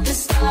of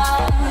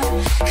superstar.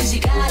 Cause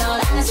you got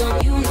all eyes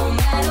on you no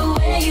matter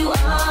where you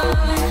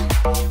are.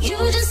 You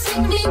just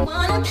make me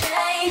wanna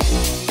play.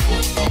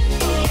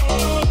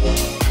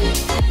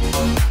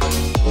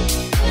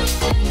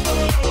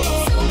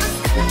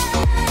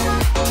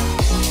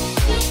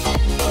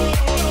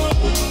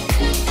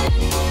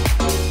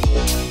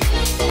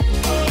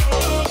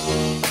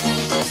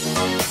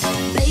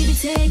 Baby,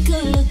 take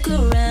a look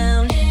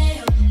around.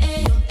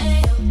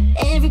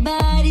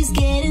 Everybody's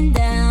getting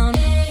down.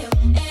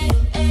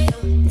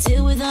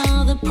 Deal with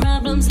all the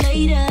problems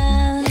later.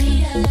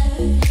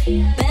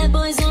 Bad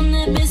boys on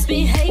their best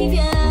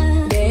behavior.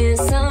 There's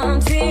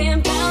something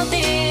about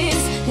this.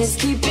 Let's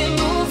keep it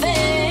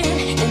moving.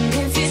 And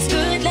if it's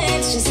good,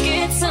 let's just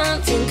get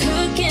something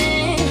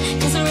cooking.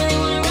 Cause I really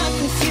wanna rock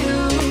with you.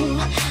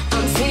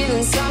 I'm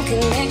feeling some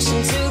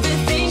connection to the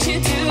things you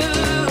do.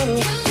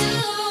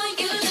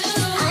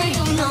 I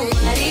don't know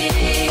what it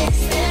is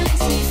that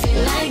makes me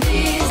feel like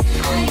this.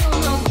 I don't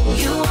know who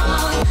you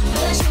are,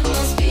 but you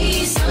must be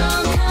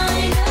some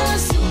kind of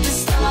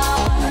superstar.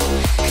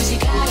 Cause you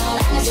got all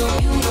eyes on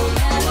you no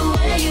matter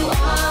where you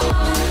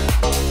are.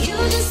 You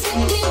just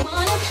make me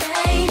wanna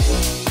play.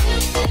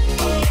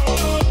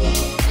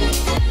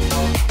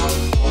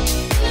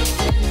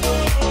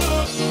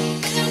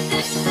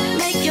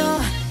 Make your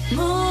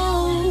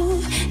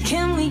move.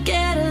 Can we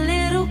get a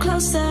little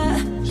closer?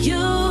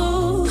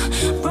 You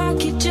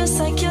rock it just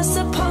like you're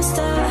supposed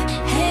to.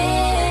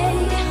 Hey,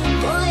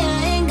 boy,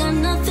 I ain't got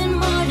nothing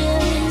more to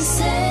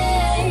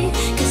say.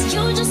 Cause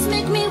you just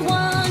make me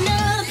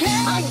wanna play.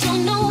 I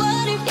don't know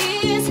what it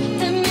is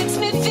that makes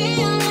me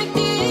feel like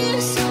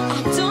this.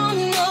 I don't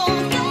know,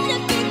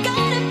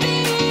 gotta be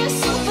a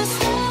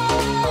superstar.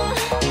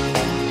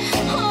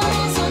 All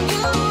eyes on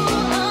you.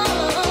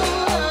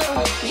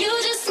 You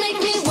just make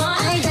me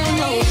wanna play. I don't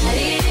know what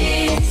it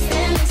is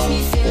that makes me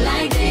feel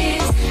like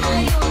this. I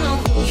don't know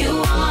who you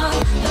are,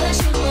 but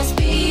you must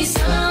be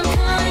some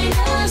kind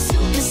of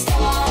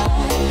superstar.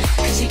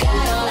 Cause you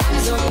got all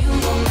eyes on you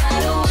no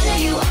matter where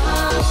you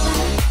are.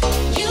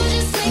 You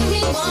just make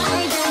me wanna play.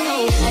 I don't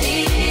know what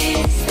it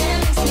is that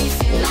makes me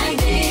feel like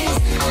this.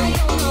 I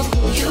don't know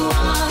who you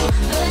are,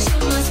 but you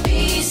must be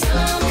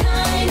some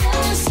kind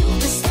of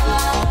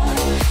superstar.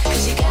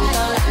 Cause you got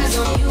all eyes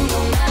on you no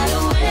matter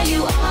where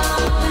you are.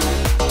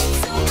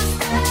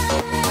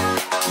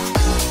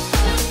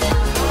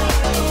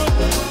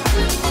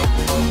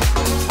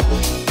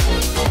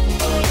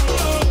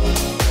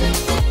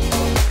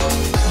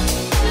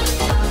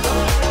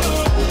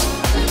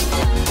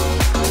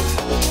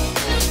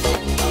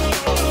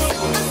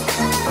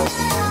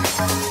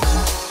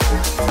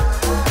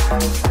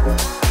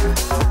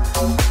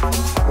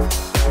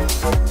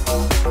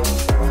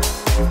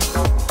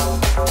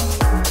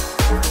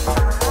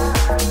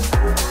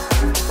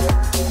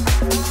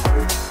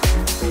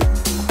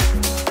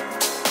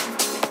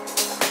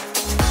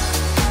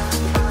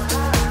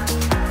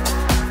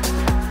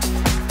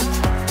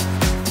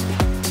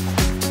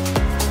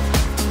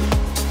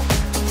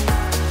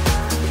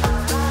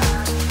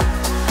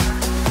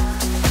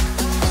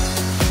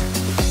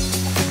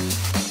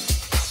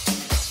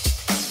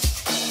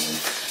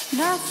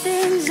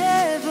 Nothing's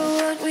ever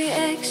what we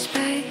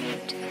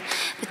expect,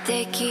 but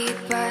they keep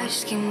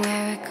asking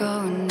where we're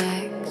going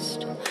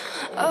next.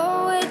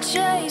 All we're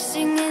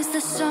chasing is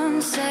the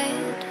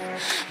sunset.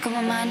 Got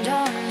my mind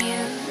on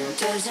you.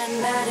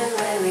 Doesn't matter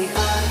where we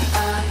are.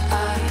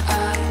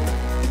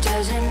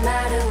 Doesn't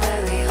matter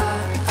where we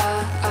are.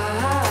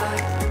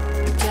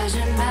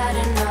 Doesn't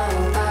matter, no.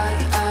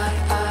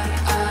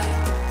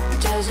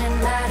 Doesn't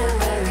matter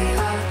where we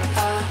are.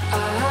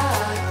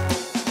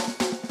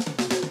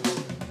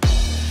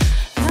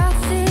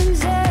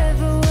 Nothing's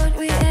ever what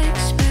we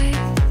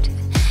expect,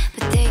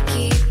 but they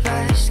keep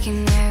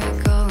asking where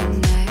we're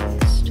going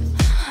next.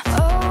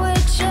 All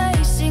we're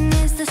chasing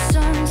is the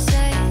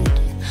sunset.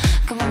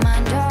 Got my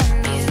mind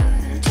on you.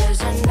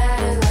 Doesn't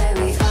matter where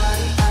we are.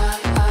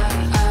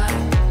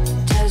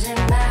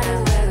 Doesn't matter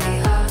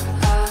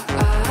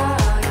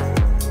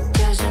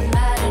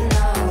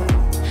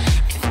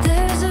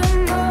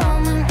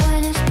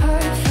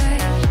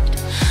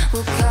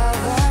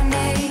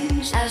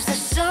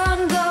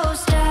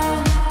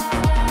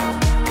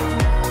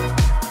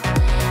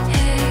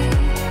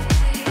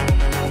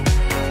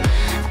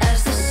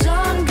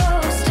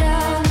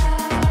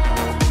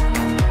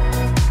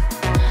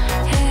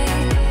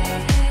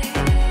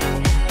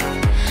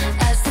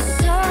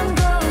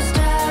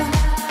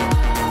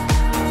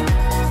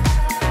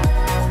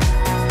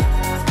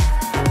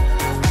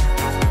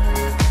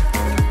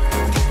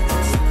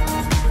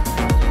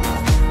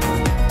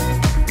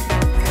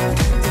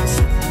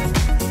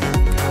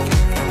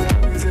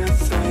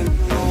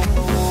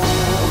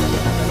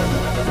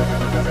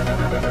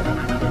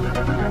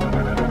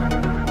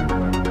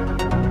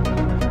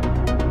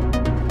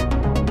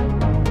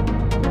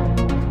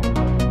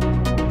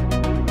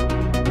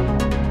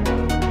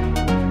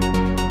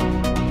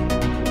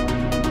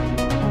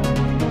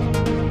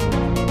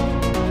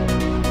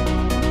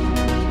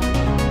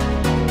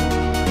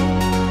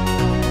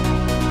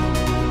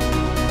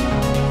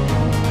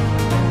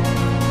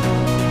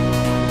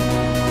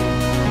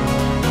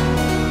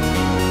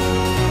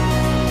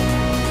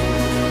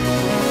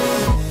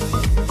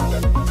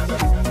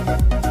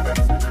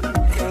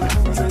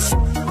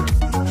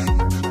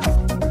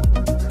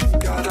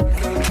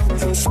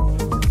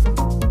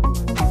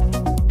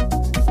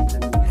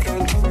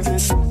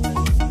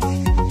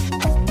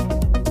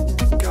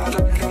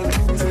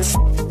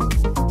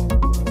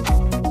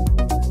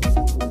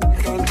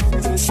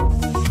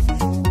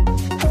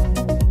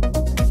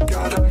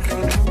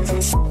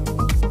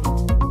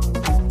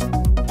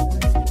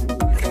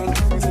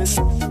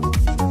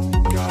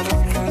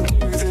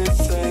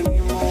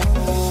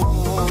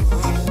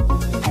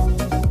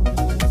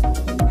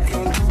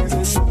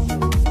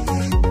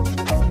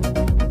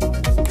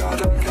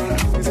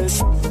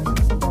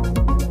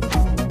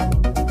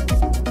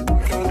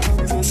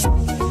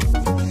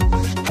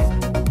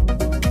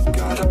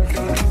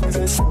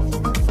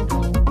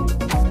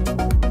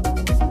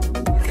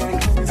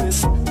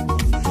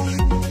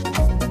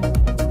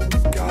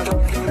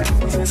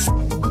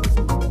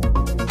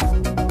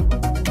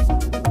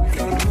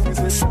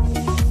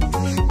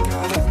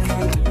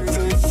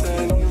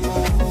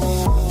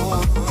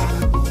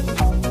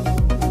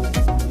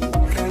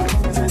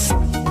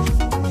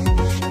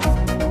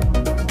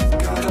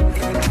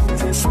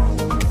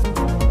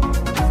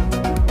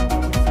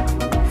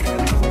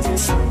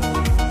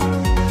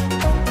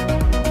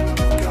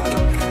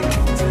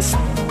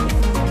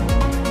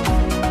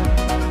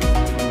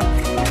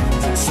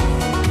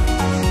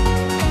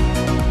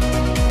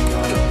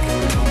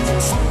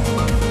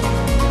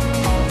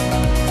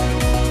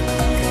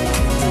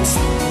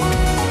Stop.